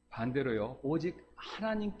 반대로요, 오직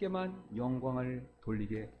하나님께만 영광을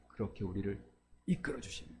돌리게 그렇게 우리를 이끌어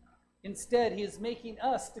주십니다. Instead, he is making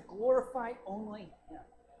us to glorify only him.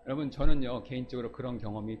 여러분, 저는요, 개인적으로 그런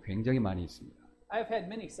경험이 굉장히 많이 있습니다. I have had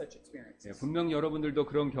many such 예, experiences. 분명 여러분들도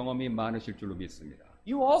그런 경험이 많으실 줄로 믿습니다.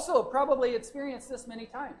 You also probably experienced this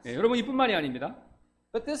many times. 예, 여러분, 이뿐만이 아닙니다.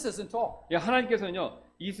 But this isn't all. 예, 하나님께서는요,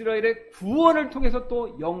 이스라엘의 구원을 통해서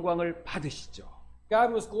또 영광을 받으시죠.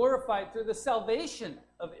 God was glorified through the salvation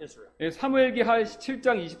of Israel. 예, 사무엘기하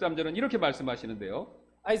 7장 23절은 이렇게 말씀하시는데요.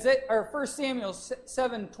 1 Samuel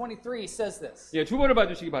 7:23 says this. 예, 주보를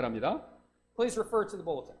봐주시기 바랍니다. Please refer to the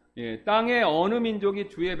bulletin. 예, 땅의 어느 민족이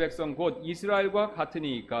주의 백성 곧 이스라엘과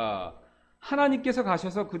같으니까 하나님께서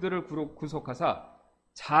가셔서 그들을 구속하사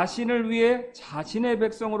자신을 위해 자신의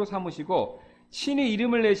백성으로 삼으시고 친히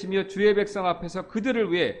이름을 내시며 주의 백성 앞에서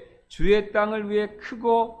그들을 위해 주의 땅을 위해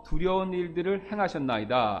크고 두려운 일들을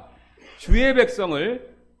행하셨나이다. 주의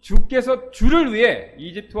백성을 주께서 주를 위해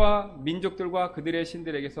이집트와 민족들과 그들의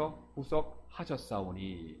신들에게서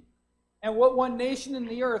구속하셨사오니. And what one nation in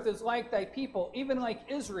the earth is like thy people, even like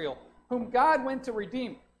Israel, whom God went to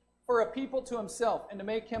redeem for a people to himself and to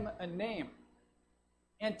make him a name,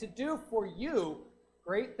 and to do for you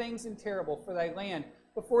great things and terrible for thy land,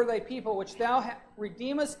 before thy people, which thou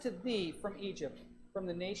redeemest to thee from Egypt, from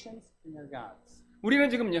the nations and their gods. 우리는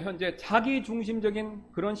지금 현재 자기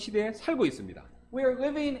중심적인 그런 시대에 살고 있습니다. We are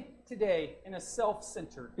living today in a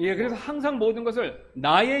self-centered. 예, 그래서 항상 모든 것을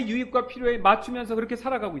나의 유익과 필요에 맞추면서 그렇게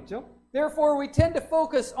살아가고 있죠. Therefore, we tend to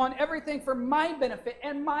focus on everything for my benefit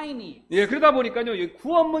and my needs. 예, 그러다 보니까요, 이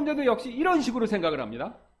구원 문제도 역시 이런 식으로 생각을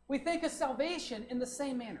합니다. We think of salvation in the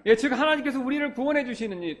same manner. 예, 즉 하나님께서 우리를 구원해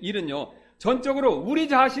주시는 일은요, 전적으로 우리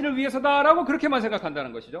자신을 위해서다라고 그렇게만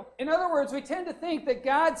생각한다는 것이죠. In other words, we tend to think that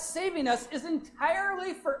God saving us is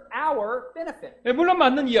entirely for our benefit. 예, 물론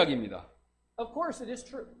맞는 이야기입니다. Of course, it is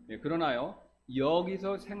true. 예, 그러나요,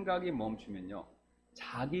 여기서 생각이 멈추면요,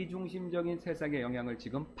 자기중심적인 세상의 영향을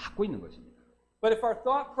지금 받고 있는 것입니다. But if our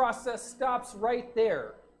thought process stops right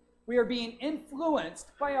there, We are being influenced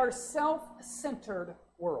by our self-centered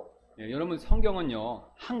world. 예, 여러분 성경은요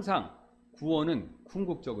항상 구원은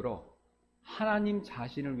궁극적으로 하나님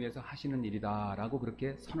자신을 위해서 하시는 일이다라고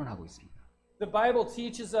그렇게 선언하고 있습니다. The Bible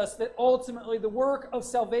teaches us that ultimately the work of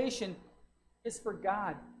salvation is for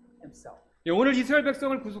God Himself. 예, 오늘 이스라엘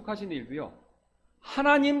백성을 구속하신 일도요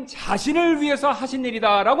하나님 자신을 위해서 하신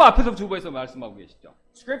일이다라고 앞에서 주보에서 말씀하고 계시죠.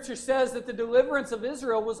 Scripture says that the deliverance of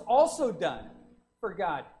Israel was also done for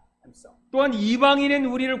God Himself. 또한 이방인인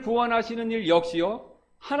우리를 구원하시는 일 역시요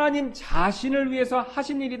하나님 자신을 위해서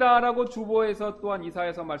하신 일이다라고 주보에서 또한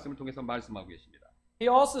이사야서 말씀을 통해서 말씀하고 계십니다. He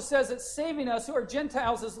also says that saving us who are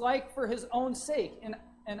Gentiles is like for His own sake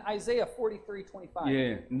in Isaiah 43:25.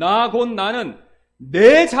 예, 나 곧 나는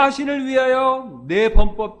내 자신을 위하여 내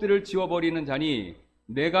범법들을 지워버리는 자니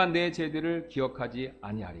내가 내 죄들을 기억하지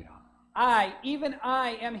아니하리라. even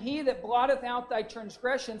I am He that blotteth out thy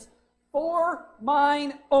transgressions for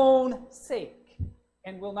mine own sake.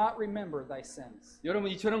 And will not remember thy sins. 여러분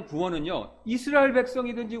이처럼 구원은요 이스라엘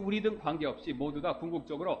백성이든지 우리든 관계없이 모두 다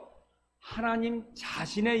궁극적으로 하나님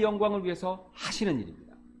자신의 영광을 위해서 하시는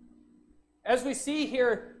일입니다. As we see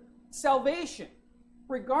here, salvation,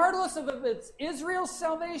 regardless of if it's Israel's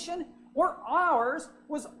salvation or ours,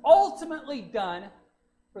 was ultimately done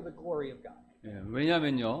for the glory of God. 예,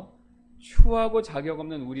 왜냐하면요 추하고 자격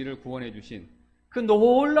없는 우리를 구원해 주신 그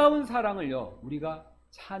놀라운 사랑을요 우리가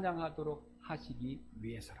찬양하도록 하시기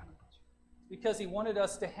위해서라는 거죠. Because He wanted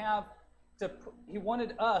us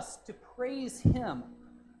to praise Him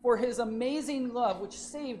for His amazing love which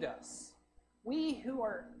saved us. We who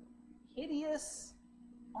are hideous,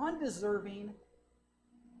 undeserving,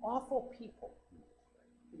 awful people.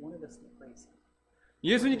 He wanted us to praise Him.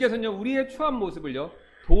 예수님께서는요 우리의 추한 모습을요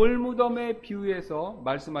돌무덤에 비유해서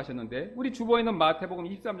말씀하셨는데 우리 주보에 있는 마태복음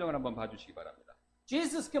 23장을 한번 봐주시기 바랍니다.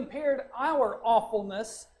 Jesus compared our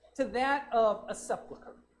awfulness to that of a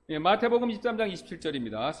sepulcher. 예, 마태복음 23장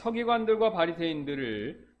 27절입니다. 서기관들과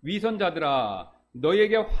바리새인들을 위선자들아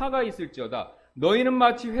너희에게 화가 있을지어다. 너희는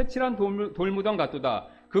마치 회칠한 돌무덤 같도다.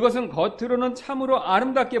 그것은 겉으로는 참으로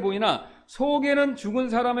아름답게 보이나 속에는 죽은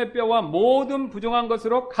사람의 뼈와 모든 부정한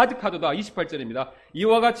것으로 가득하도다. 28절입니다.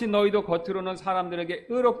 이와 같이 너희도 겉으로는 사람들에게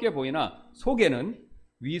의롭게 보이나 속에는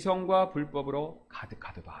위선과 불법으로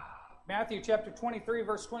가득하도다. Matthew chapter 23,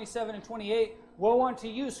 verse 27 and 28. Woe unto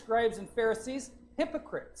you, scribes and Pharisees,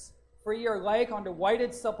 hypocrites! For ye are like unto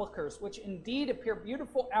whited sepulchres, which indeed appear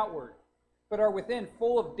beautiful outward, but are within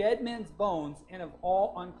full of dead men's bones and of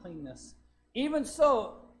all uncleanness. Even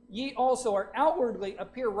so, ye also are outwardly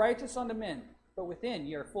appear righteous unto men, but within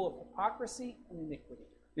ye are full of hypocrisy and iniquity.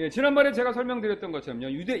 예, 지난번에 제가 설명드렸던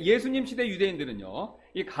것처럼요, 예수님 시대 유대인들은요,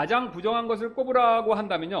 이 가장 부정한 것을 꼽으라고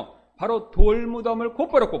한다면요, 바로 돌무덤을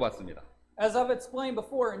곧바로 꼽았습니다. As I've explained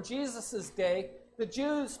before, in Jesus' day, the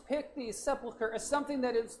Jews picked the sepulcher as something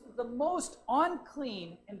that is the most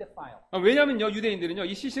unclean and defiled. 왜냐하면요, 유대인들은요,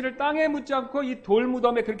 이 시신을 땅에 묻지 않고 이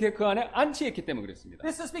돌무덤에 그렇게 그 안에 안치했기 때문에 그랬습니다.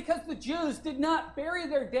 This is because the Jews did not bury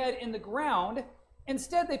their dead in the ground.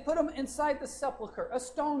 Instead, they put them inside the sepulcher, a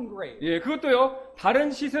stone grave. 예, 그것도요,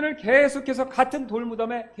 다른 시신을 계속해서 같은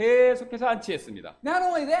돌무덤에 계속해서 안치했습니다. Not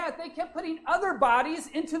only that, they kept putting other bodies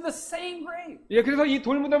into the same grave. 예, 그래서 이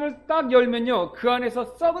돌무덤을 딱 열면요, 그 안에서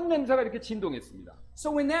썩은 냄새가 이렇게 진동했습니다.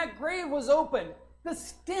 So when that grave was opened, the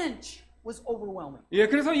stench was overwhelming. 예,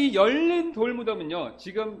 그래서 이 열린 돌무덤은요,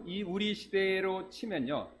 지금 이 우리 시대로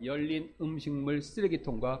치면요, 열린 음식물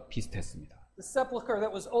쓰레기통과 비슷했습니다. The sepulcher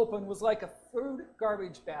that was open was like a food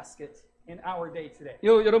garbage basket in our day today.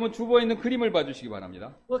 여러분 주보에 있는 그림을 봐주시기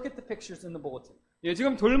바랍니다. Look at the pictures in the bulletin. 예,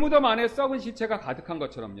 지금 돌무덤 안에 썩은 시체가 가득한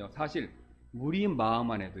것처럼요. 사실 우리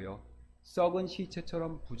마음 안에도요. 썩은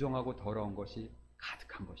시체처럼 부정하고 더러운 것이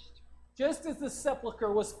가득한 것이죠. Just as the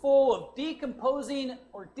sepulcher was full of decomposing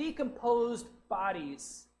or decomposed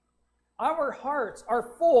bodies, our hearts are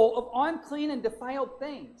full of unclean and defiled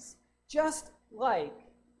things, just like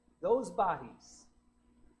those bodies.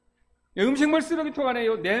 음식물 쓰레기통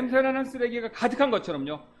안에요. 냄새나는 쓰레기가 가득한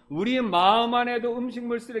것처럼요. 우리 마음 안에도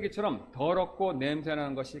음식물 쓰레기처럼 더럽고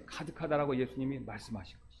냄새나는 것이 가득하다라고 예수님이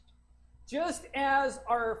말씀하신 것이죠. Just as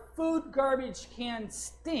our food garbage can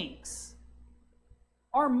stinks,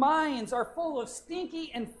 our minds are full of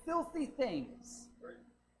stinky and filthy things.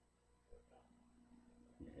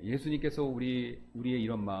 예수님께서 우리의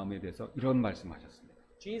이런 마음에 대해서 이런 말씀하셨습니다.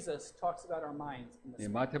 Jesus talks about our minds in this.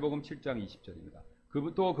 마태복음 7장 20절입니다.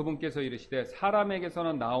 또 그분께서 이르시되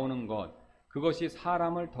사람에게서는 나오는 것 그것이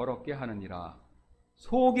사람을 더럽게 하느니라.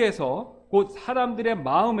 속에서 곧 사람들의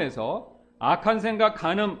마음에서 악한 생각,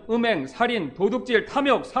 간음, 음행, 살인, 도둑질,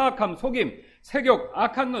 탐욕, 사악함, 속임, 색욕,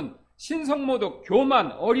 악한 눈, 신성모독,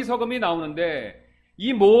 교만, 어리석음이 나오는데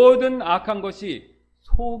이 모든 악한 것이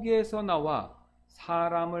속에서 나와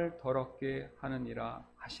사람을 더럽게 하느니라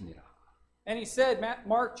하시니라. And he said,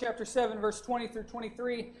 Mark chapter 7, verse 20 through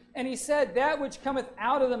 23, and he said, that which cometh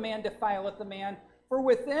out of the man defileth the man, for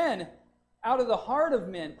within, out of the heart of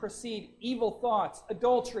men proceed evil thoughts,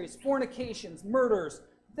 adulteries, fornications, murders,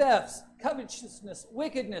 thefts, covetousness,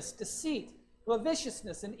 wickedness, deceit,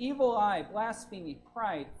 lasciviousness, an evil eye, blasphemy,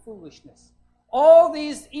 pride, foolishness. All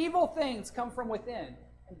these evil things come from within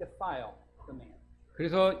and defile the man.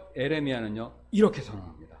 그래서 에레미야는요 이렇게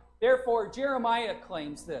선언합니다. Therefore, Jeremiah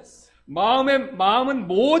claims this. 마음은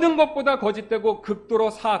모든 것보다 거짓되고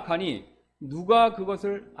극도로 사악하니 누가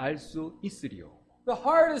그것을 알 수 있으리요. The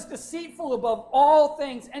heart is deceitful above all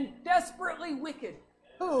things and desperately wicked.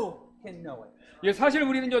 Who can know it? 예, 사실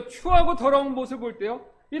우리는요 추하고 더러운 모습을 볼 때요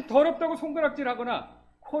이 더럽다고 손가락질하거나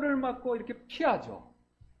코를 막고 이렇게 피하죠.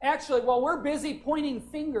 Actually, while we're busy pointing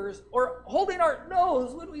fingers or holding our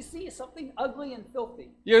nose when we see something ugly and filthy,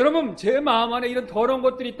 예, 여러분 제 마음 안에 이런 더러운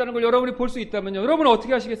것들이 있다는 걸 여러분이 볼 수 있다면요 여러분은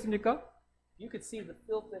어떻게 하시겠습니까? you could see the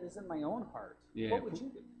filth that is in my own heart. 예, What would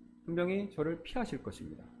you do? 분명히 저를 피하실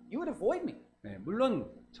것입니다. You would avoid me. 네, 물론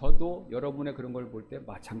저도 여러분의 그런 걸 볼 때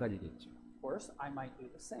마찬가지겠죠. Of course, I might do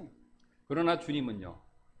the same. 그러나 주님은요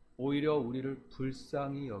오히려 우리를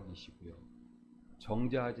불쌍히 여기시고요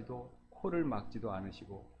정죄하지도 코를 막지도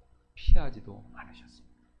않으시고 피하지도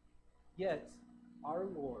않으셨습니다. Yet, our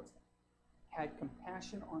Lord had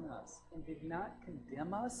compassion on us and did not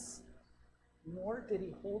condemn us, nor did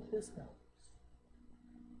he hold his nose.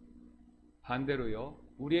 반대로요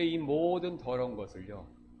우리의 이 모든 더러운 것을요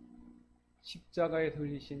십자가에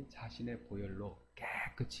흘리신 자신의 보혈로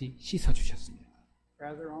깨끗이 씻어주셨습니다.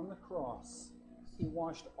 Rather, on the cross, he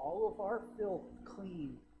washed all of our filth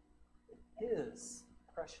clean with his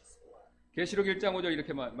precious blood. 계시록 1장 5절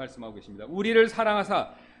이렇게 말씀하고 계십니다. 우리를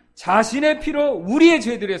사랑하사 자신의 피로 우리의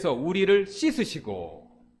죄들에서 우리를 씻으시고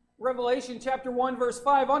Revelation chapter 1 verse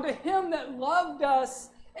 5, unto him that loved us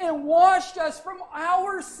and washed us from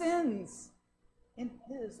our sins in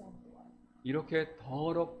his own blood. 이렇게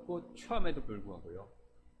더럽고 추함에도 불구하고요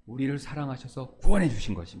우리를 사랑하셔서 구원해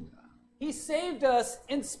주신 것입니다. He saved us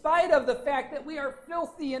in spite of the fact that we are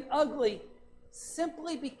filthy and ugly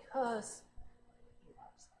simply because he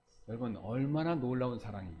loves us. 여러분 얼마나 놀라운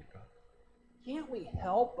사랑입니까? Can't we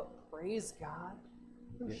help but praise God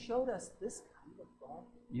who showed us this kind of love?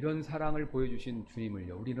 이런 사랑을 보여주신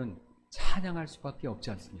주님을요 우리는 찬양할 수밖에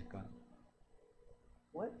없지 않습니까?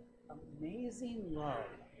 What amazing love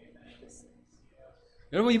this is.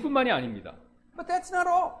 여러분 이뿐만이 아닙니다. But that's not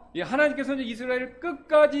all. 예, 하나님께서는 이스라엘을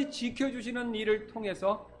끝까지 지켜주시는 일을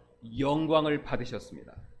통해서 영광을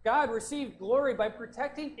받으셨습니다. God received glory by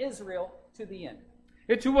protecting Israel to the end.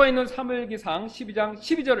 예, 주보에 있는 사무엘기상 12장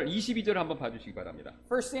 22절을 한번 봐주시기 바랍니다.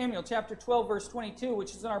 1 Samuel chapter 12 verse 22,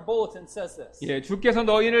 which is in our bulletin, says this. 예, 주께서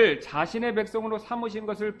너희를 자신의 백성으로 삼으신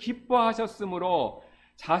것을 기뻐하셨으므로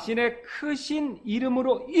자신의 크신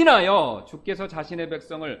이름으로 인하여 주께서 자신의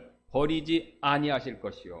백성을 버리지 아니하실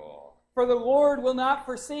것이요. For the Lord will not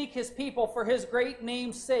forsake his people for his great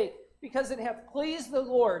name's sake, because it hath pleased the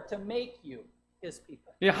Lord to make you his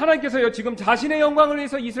people. 예, 하나님께서요 지금 자신의 영광을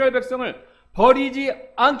위해서 이스라엘 백성을 버리지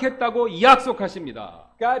않겠다고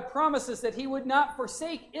약속하십니다. God promises that he would not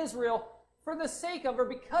forsake Israel for the sake of or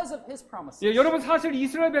because of his promises. 예, 여러분 사실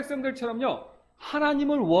이스라엘 백성들처럼요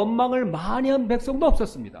하나님을 원망을 많이 한 백성도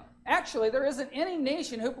없었습니다. Actually, there isn't any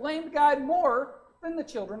nation who blamed God more than the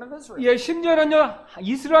children of Israel. 예, 심지어는요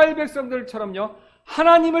이스라엘 백성들처럼요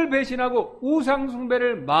하나님을 배신하고 우상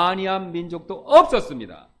숭배를 많이 한 민족도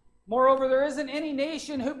없었습니다. Moreover, there isn't any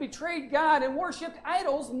nation who betrayed God and worshipped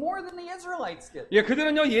idols more than the Israelites did. 예,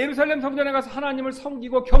 그들은요 예루살렘 성전에 가서 하나님을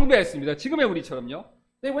섬기고 경배했습니다. 지금의 우리처럼요.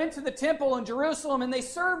 They went to the temple in Jerusalem and they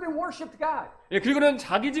served and worshipped God. 예, 그리고는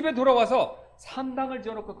자기 집에 돌아와서 산당을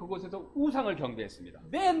지어놓고 그곳에서 우상을 경배했습니다.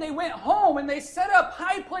 Then they went home and they set up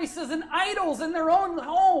high places and idols in their own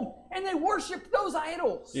home and they worshipped those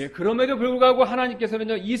idols. 예, 그럼에도 불구하고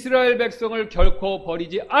하나님께서는요 이스라엘 백성을 결코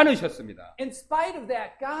버리지 않으셨습니다. In spite of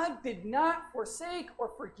that, God did not forsake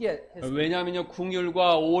or forget his people. 왜냐하면요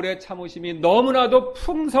긍휼과 오래 참으심이 너무나도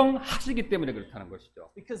풍성하시기 때문에 그렇다는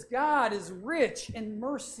것이죠. Because God is rich in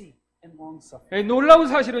mercy and long-suffering. 예, 놀라운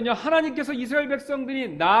사실은요 하나님께서 이스라엘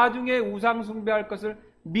백성들이 나중에 우상 숭배할 것을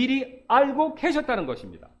미리 알고 계셨다는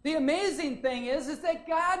것입니다. The amazing thing is that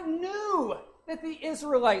God knew that the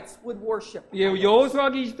Israelites would worship. 예,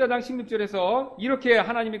 여호수아기 24장 16절에서 이렇게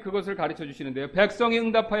하나님이 그것을 가르쳐 주시는데요. 백성이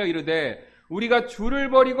응답하여 이르되 우리가 주를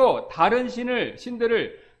버리고 다른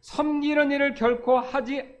신들을 섬기는 일을 결코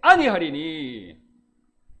하지 아니하리니.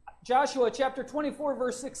 Joshua chapter 24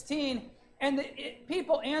 verse 16, And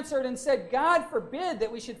people answered and said, God forbid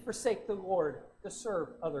that we should forsake the Lord to serve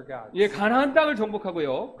other gods. 예, 가나안 땅을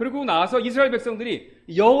정복하고요. 그리고 나서 이스라엘 백성들이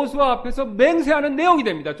여호수아 앞에서 맹세하는 내용이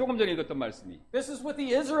됩니다. 조금 전에 읽었던 말씀이. This is what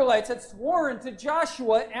the Israelites had sworn to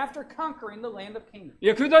Joshua after conquering the land of Canaan.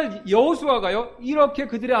 예, 그러다 여호수아가요, 이렇게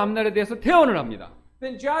그들의 앞날에 대해서 대언을 합니다.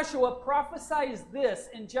 Then Joshua prophesies this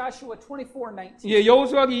in Joshua 24:19. 예,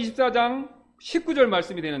 여호수아기 24장 19절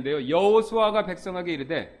말씀이 되는데요. 여호수아가 백성에게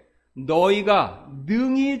이르되 너희가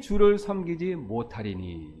능히 주를 섬기지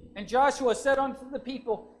못하리니. And Joshua said unto the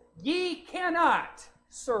people, Ye cannot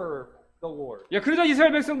serve the Lord. 예, 그러자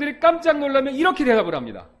이스라엘 백성들이 깜짝 놀라며 이렇게 대답을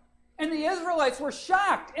합니다. And the Israelites were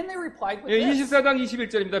shocked, and they replied with 예, this. 24장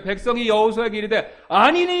 21절입니다. 백성이 여호수아에게 이르되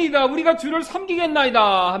아니니이다 우리가 주를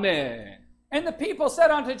섬기겠나이다 하매. And the people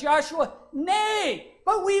said unto Joshua, Nay,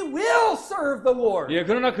 but we will serve the Lord. 예,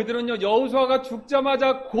 그러나 그들은요 여호수아가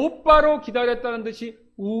죽자마자 곧바로 기다렸다는 듯이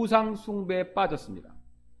우상 숭배에 빠졌습니다.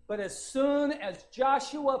 But as soon as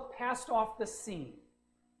Joshua passed off the scene,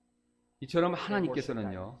 이처럼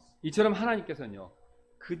하나님께서는요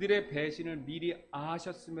그들의 배신을 미리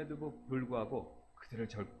아셨음에도 불구하고 그들을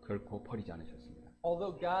결코 버리지 않으셨습니다.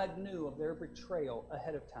 although God knew of their betrayal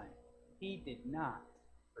ahead of time, He did not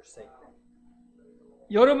forsake them.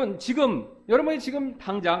 여러분이 지금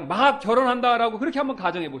당장 막 결혼한다라고 그렇게 한번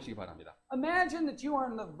가정해 보시기 바랍니다. Imagine that you are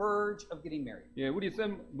on the verge of getting married. 예, 우리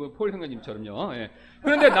폴 형님처럼요. 예.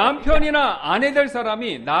 그런데 남편이나 아내 될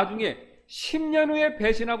사람이 나중에 10년 후에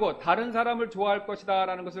배신하고 다른 사람을 좋아할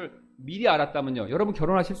것이다라는 것을 미리 알았다면요. 여러분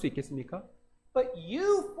결혼하실 수 있겠습니까? But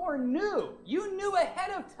you knew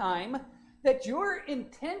ahead of time that your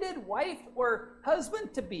intended wife or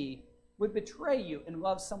husband to be would betray you and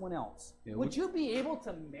love someone else. Yeah, Would you be able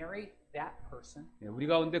to marry that person? 예, 우리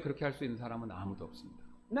가운데 그렇게 할 수 있는 사람은 아무도 없습니다.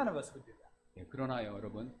 None of us would do that. 예, 그러나요,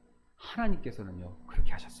 여러분 하나님께서는요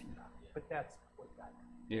그렇게 하셨습니다. But that's what God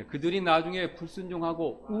did. 예, 그들이 나중에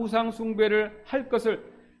불순종하고 우상 숭배를 할 것을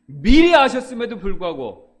미리 아셨음에도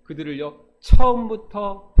불구하고 그들을요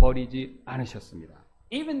처음부터 버리지 않으셨습니다.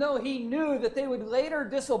 Even though he knew that they would later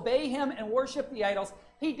disobey him and worship the idols,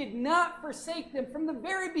 he did not forsake them from the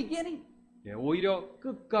very beginning. 예, 오히려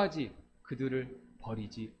끝까지 그들을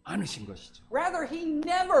버리지 않으신 것이죠. Rather, he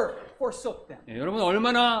never forsook them. 예, 여러분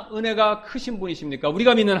얼마나 은혜가 크신 분이십니까?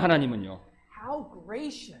 우리가 믿는 하나님은요. How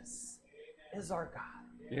gracious is our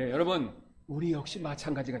God. 예, 여러분 우리 역시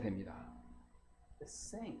마찬가지가 됩니다. The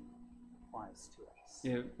same applies to us.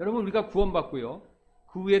 예, 여러분 우리가 구원받고요.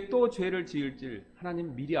 그 후에 또 죄를 지을지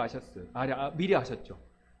하나님 미리 아셨죠.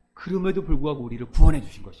 그럼에도 불구하고 우리를 구원해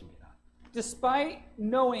주신 것입니다. Despite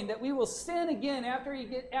knowing that we will sin again after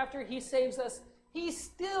he saves us, he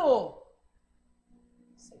still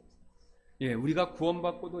saves us. 예, 우리가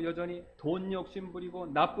구원받고도 여전히 돈 욕심 부리고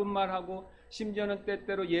나쁜 말하고 심지어는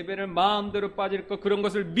때때로 예배를 마음대로 빠질 것 그런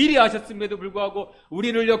것을 미리 아셨음에도 불구하고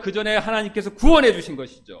우리를요 그 전에 하나님께서 구원해 주신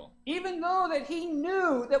것이죠. Even though that he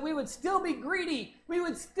knew that we would still be greedy, we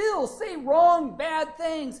would still say wrong, bad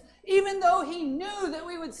things, even though he knew that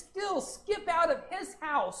we would still skip out of his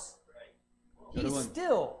house, he 여러분,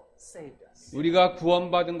 still saved us. 우리가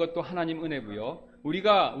구원받은 것도 하나님 은혜고요.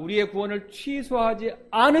 우리가 우리의 구원을 취소하지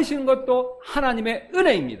않으신 것도 하나님의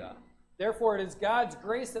은혜입니다. Therefore, it is God's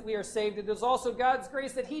grace that we are saved. It is also God's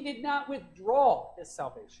grace that he did not withdraw his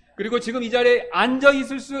salvation. 그리고 지금 이 자리에 앉아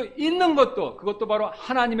있을 수 있는 그것도 바로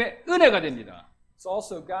하나님의 은혜가 됩니다. It's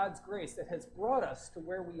also God's grace that has brought us to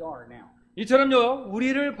where we are now. 이처럼요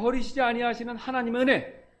우리를 버리시지 아니하시는 하나님의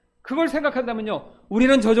은혜 그걸 생각한다면요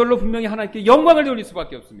우리는 저절로 분명히 하나님께 영광을 돌릴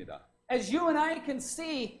수밖에 없습니다. As you and I can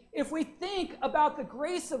see, if we think about the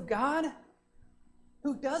grace of God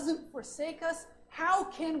who doesn't forsake us, how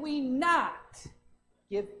can we not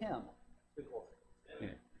give him the glory?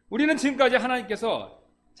 예. 우리는 지금까지 하나님께서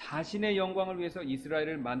자신의 영광을 위해서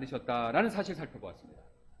이스라엘을 만드셨다라는 사실을 살펴보았습니다.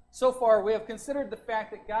 So far, we have considered the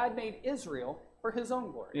fact that God made Israel for his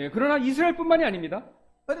own glory. 예, 그러나 이스라엘뿐만이 아닙니다.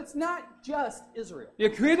 But it's not just Israel. 예,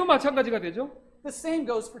 교회도 마찬가지가 되죠. The same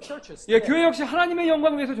goes for churches 예, today. 교회 역시 하나님의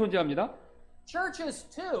영광을 위해서 존재합니다. Churches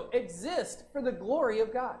too exist for the glory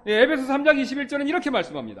of God. 예, 에베소 3장 21절은 이렇게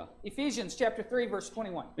말씀합니다. Ephesians chapter 3 verse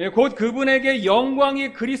 21. 예, 곧 그분에게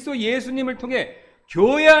영광이 그리스도 예수님을 통해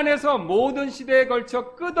교회 안에서 모든 시대에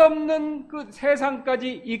걸쳐 끝없는 그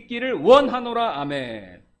세상까지 있기를 원하노라.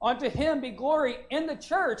 아멘. Unto him be glory in the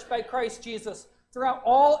church by Christ Jesus throughout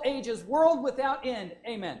all ages, world without end.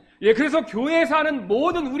 Amen. 예, 그래서 교회에서 하는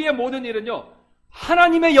우리의 모든 일은요,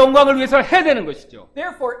 하나님의 영광을 위해서 해야 되는 것이죠.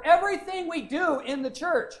 Therefore, everything we do in the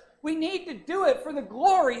church, we need to do it for the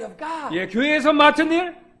glory of God. 예, 교회에서 맡은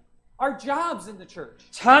일, Our jobs in the church,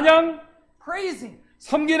 찬양, praising,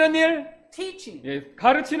 섬기는 일, teaching, 예,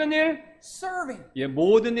 가르치는 일, serving. 예,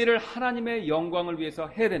 모든 일을 하나님의 영광을 위해서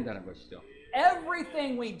해야 된다는 것이죠.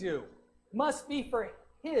 Everything we do must be for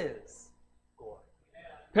His glory.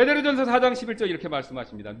 베드로전서 4장 11절 이렇게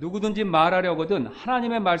말씀하십니다. 누구든지 말하려거든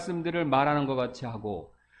하나님의 말씀들을 말하는 것 같이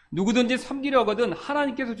하고 누구든지 섬기려거든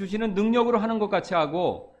하나님께서 주시는 능력으로 하는 것 같이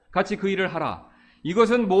하고 같이 그 일을 하라.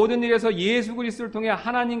 이것은 모든 일에서 예수 그리스도를 통해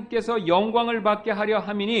하나님께서 영광을 받게 하려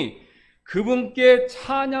함이니 그분께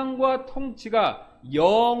찬양과 통치가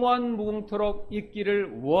영원 무궁토록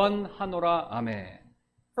있기를 원하노라. 아멘.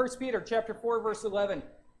 1 Peter chapter 4 verse 11.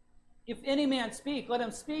 If any man speak, let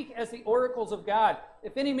him speak as the oracles of God.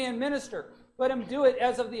 If any man minister, let him do it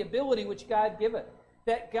as of the ability which God giveth,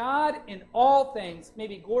 that God in all things may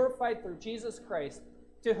be glorified through Jesus Christ,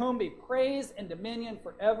 to whom be praise and dominion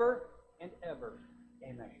forever and ever.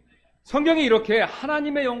 Amen. 성경이 이렇게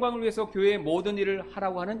하나님의 영광을 위해서 교회의 모든 일을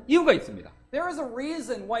하라고 하는 이유가 있습니다. There is a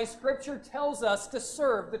reason why Scripture tells us to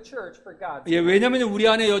serve the church for God's 예, glory. 왜냐하면 우리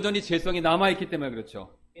안에 여전히 죄성이 남아있기 때문에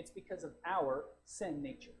그렇죠. It's because of our sin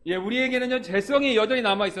nature. 예, 우리에게는요, 죄성이 여전히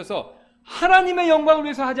남아있어서 하나님의 영광을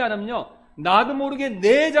위해서 하지 않으면요, 나도 모르게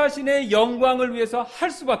내 자신의 영광을 위해서 할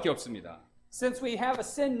수밖에 없습니다. Since we have a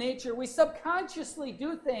sin nature, we subconsciously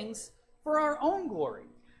do things for our own glory.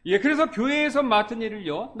 예, 그래서 교회에서 맡은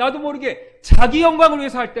일을요, 나도 모르게 자기 영광을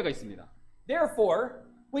위해서 할 때가 있습니다. Therefore,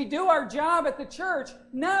 we do our job at the church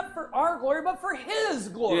not for our glory, but for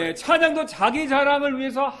His glory. 예, 찬양도 자기 자랑을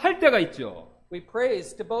위해서 할 때가 있죠. We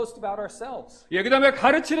praise to boast about ourselves. 예, 그 다음에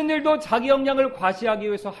가르치는 일도 자기 역량을 과시하기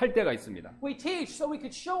위해서 할 때가 있습니다. We teach so we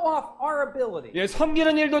could show off our ability. 예,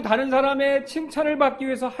 섬기는 일도 다른 사람의 칭찬을 받기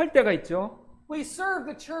위해서 할 때가 있죠. We serve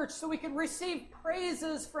the church so we could receive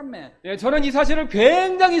praises from men. 예, 저는 이 사실을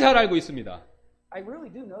굉장히 잘 알고 있습니다. I really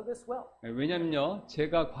do know this well 예, 왜냐면요,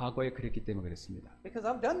 제가 과거에 그랬기 때문에 그렇습니다. because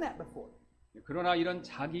I've done that before. 그러나 이런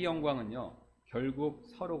자기 영광은요, 결국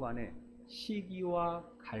서로 간에 시기와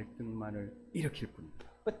갈등만을 일으킬 뿐입니다.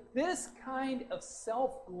 But this kind of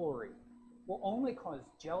self-glory will only cause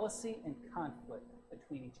jealousy and conflict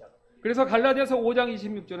between each other. 그래서 갈라디아서 5장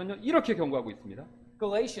 26절은요, 이렇게 경고하고 있습니다.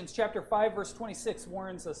 Galatians chapter 5 verse 26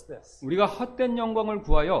 warns us this. 우리가 헛된 영광을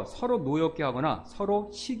구하여 서로 노엽게 하거나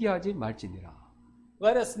서로 시기하지 말지니라.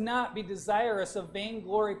 Let us not be desirous of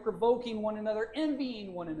vainglory, provoking one another,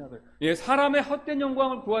 envying one another. 예, 사람의 헛된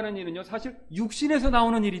영광을 구하는 일은요, 사실 육신에서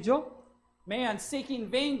나오는 일이죠. Man seeking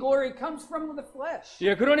vainglory comes from the flesh.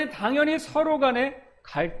 예, 그러니 당연히 서로 간에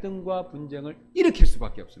갈등과 분쟁을 일으킬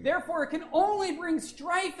수밖에 없습니다. Therefore, it can only bring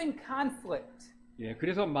strife and conflict. 예,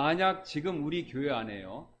 그래서 만약 지금 우리 교회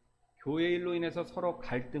안에요, 교회 일로 인해서 서로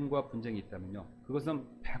갈등과 분쟁이 있다면요, 그것은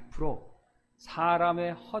 100%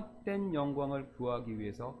 사람의 헛된 영광을 구하기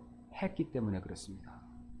위해서 했기 때문에 그렇습니다.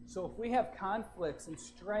 So if we have conflicts and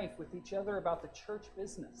strife with each other about the church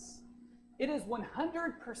business, it is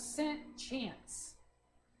 100% chance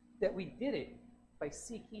that we did it by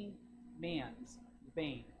seeking man's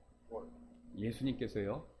vain glory.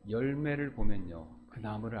 예수님께서요, 열매를 보면요, 그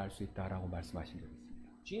나무를 알 수 있다라고 말씀하신 적이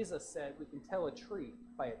있습니다. Jesus said we can tell a tree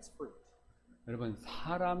by its fruit. 여러분,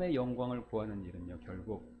 사람의 영광을 구하는 일은요,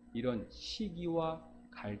 결국 이런 시기와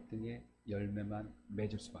갈등의 열매만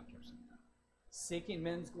맺을 수밖에 없습니다. Seeking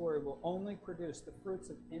men's glory will only produce the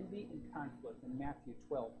fruits of envy and conflict in Matthew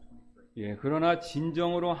 12:23. 예, 그러나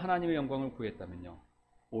진정으로 하나님의 영광을 구했다면요,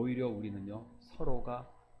 오히려 우리는요, 서로가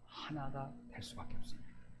하나가 될 수밖에 없습니다.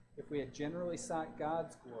 If we had generally sought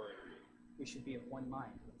God's glory, we should be of one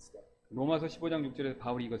mind instead. 로마서 15장 6절에서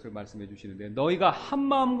바울이 이것을 말씀해 주시는데, 너희가 한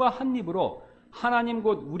마음과 한 입으로 하나님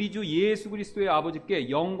곧 우리 주 예수 그리스도의 아버지께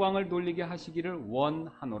영광을 돌리게 하시기를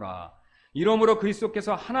원하노라. 이러므로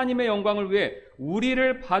그리스도께서 하나님의 영광을 위해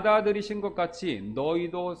우리를 받아들이신 것 같이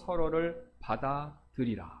너희도 서로를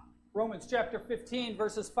받아들이라. Romans chapter 15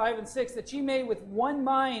 verses 5 and 6, that ye may with one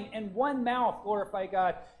mind and one mouth glorify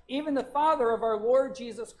God, even the Father of our Lord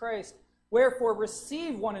Jesus Christ. Wherefore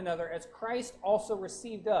receive one another as Christ also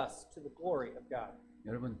received us to the glory of God.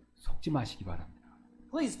 여러분, 속지 마시기 바랍니다.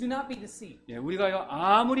 Please do not be deceived. 예, 우리가요,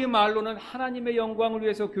 아무리 말로는 하나님의 영광을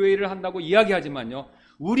위해서 교회 일을 한다고 이야기하지만요,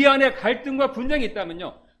 우리 안에 갈등과 분쟁이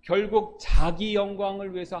있다면요, 결국 자기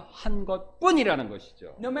영광을 위해서 한 것뿐이라는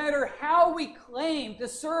것이죠. No matter how we claim to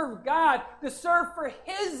serve God, to serve for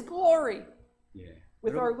His glory 예,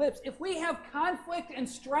 with 여러분, our lips, if we have conflict and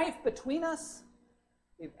strife between us,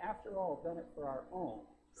 we've after all done it for our own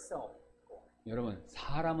self-glory. 여러분,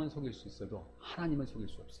 사람은 속일 수 있어도 하나님은 속일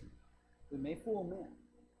수 없습니다. We may fool men,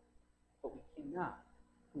 but we cannot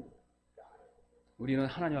fool God. 우리는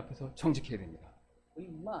하나님 앞에서 정직해야 됩니다. We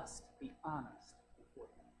must be honest before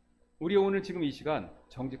Him. 우리 오늘 지금 이 시간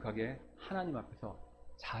정직하게 하나님 앞에서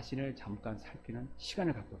자신을 잠깐 살피는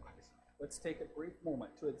시간을 갖도록 하겠습니다. Let's take a brief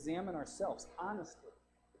moment to examine ourselves honestly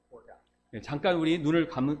before God. 예, 잠깐 우리 눈을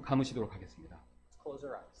감으시도록 하겠습니다. Let's close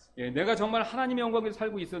our eyes. 예, 내가 정말 하나님의 영광 위에서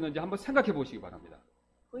살고 있었는지 한번 생각해 보시기 바랍니다.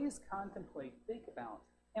 Please contemplate, think about,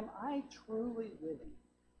 am I truly living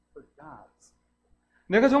for God's?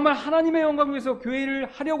 내가 정말 하나님의 영광 위해서 교회를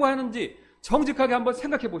하려고 하는지 정직하게 한번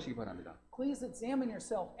생각해 보시기 바랍니다. Please examine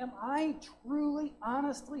yourself. Am I truly,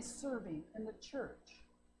 honestly serving in the church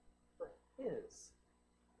for His?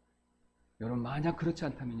 여러분 만약 그렇지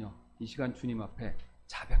않다면요. 이 시간 주님 앞에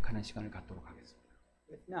자백하는 시간을 갖도록 하겠습니다.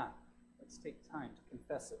 If not, let's take time to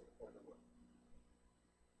confess it before the Lord.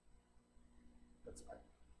 Let's pray.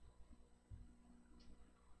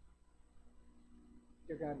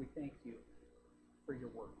 Dear God, we thank you for your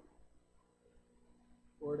word.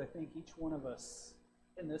 Lord, I thank each one of us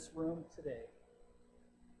in this room today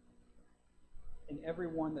and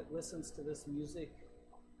everyone that listens to this music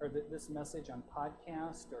or this message on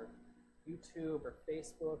podcast or YouTube or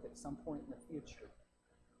Facebook at some point in the future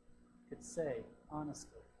could say,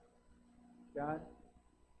 honestly, God,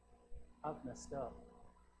 I've messed up.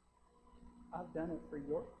 I've done it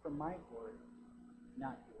for my glory,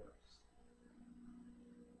 not yours.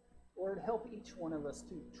 Lord, help each one of us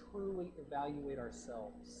to truly evaluate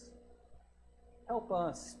ourselves. Help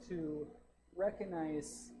us to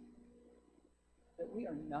recognize that we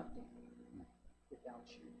are nothing without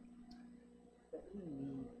you, that we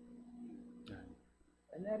need you,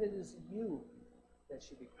 and that it is you that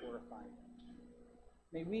should be glorified.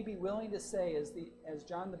 May we be willing to say, as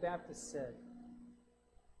John the Baptist said,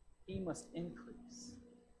 he must increase,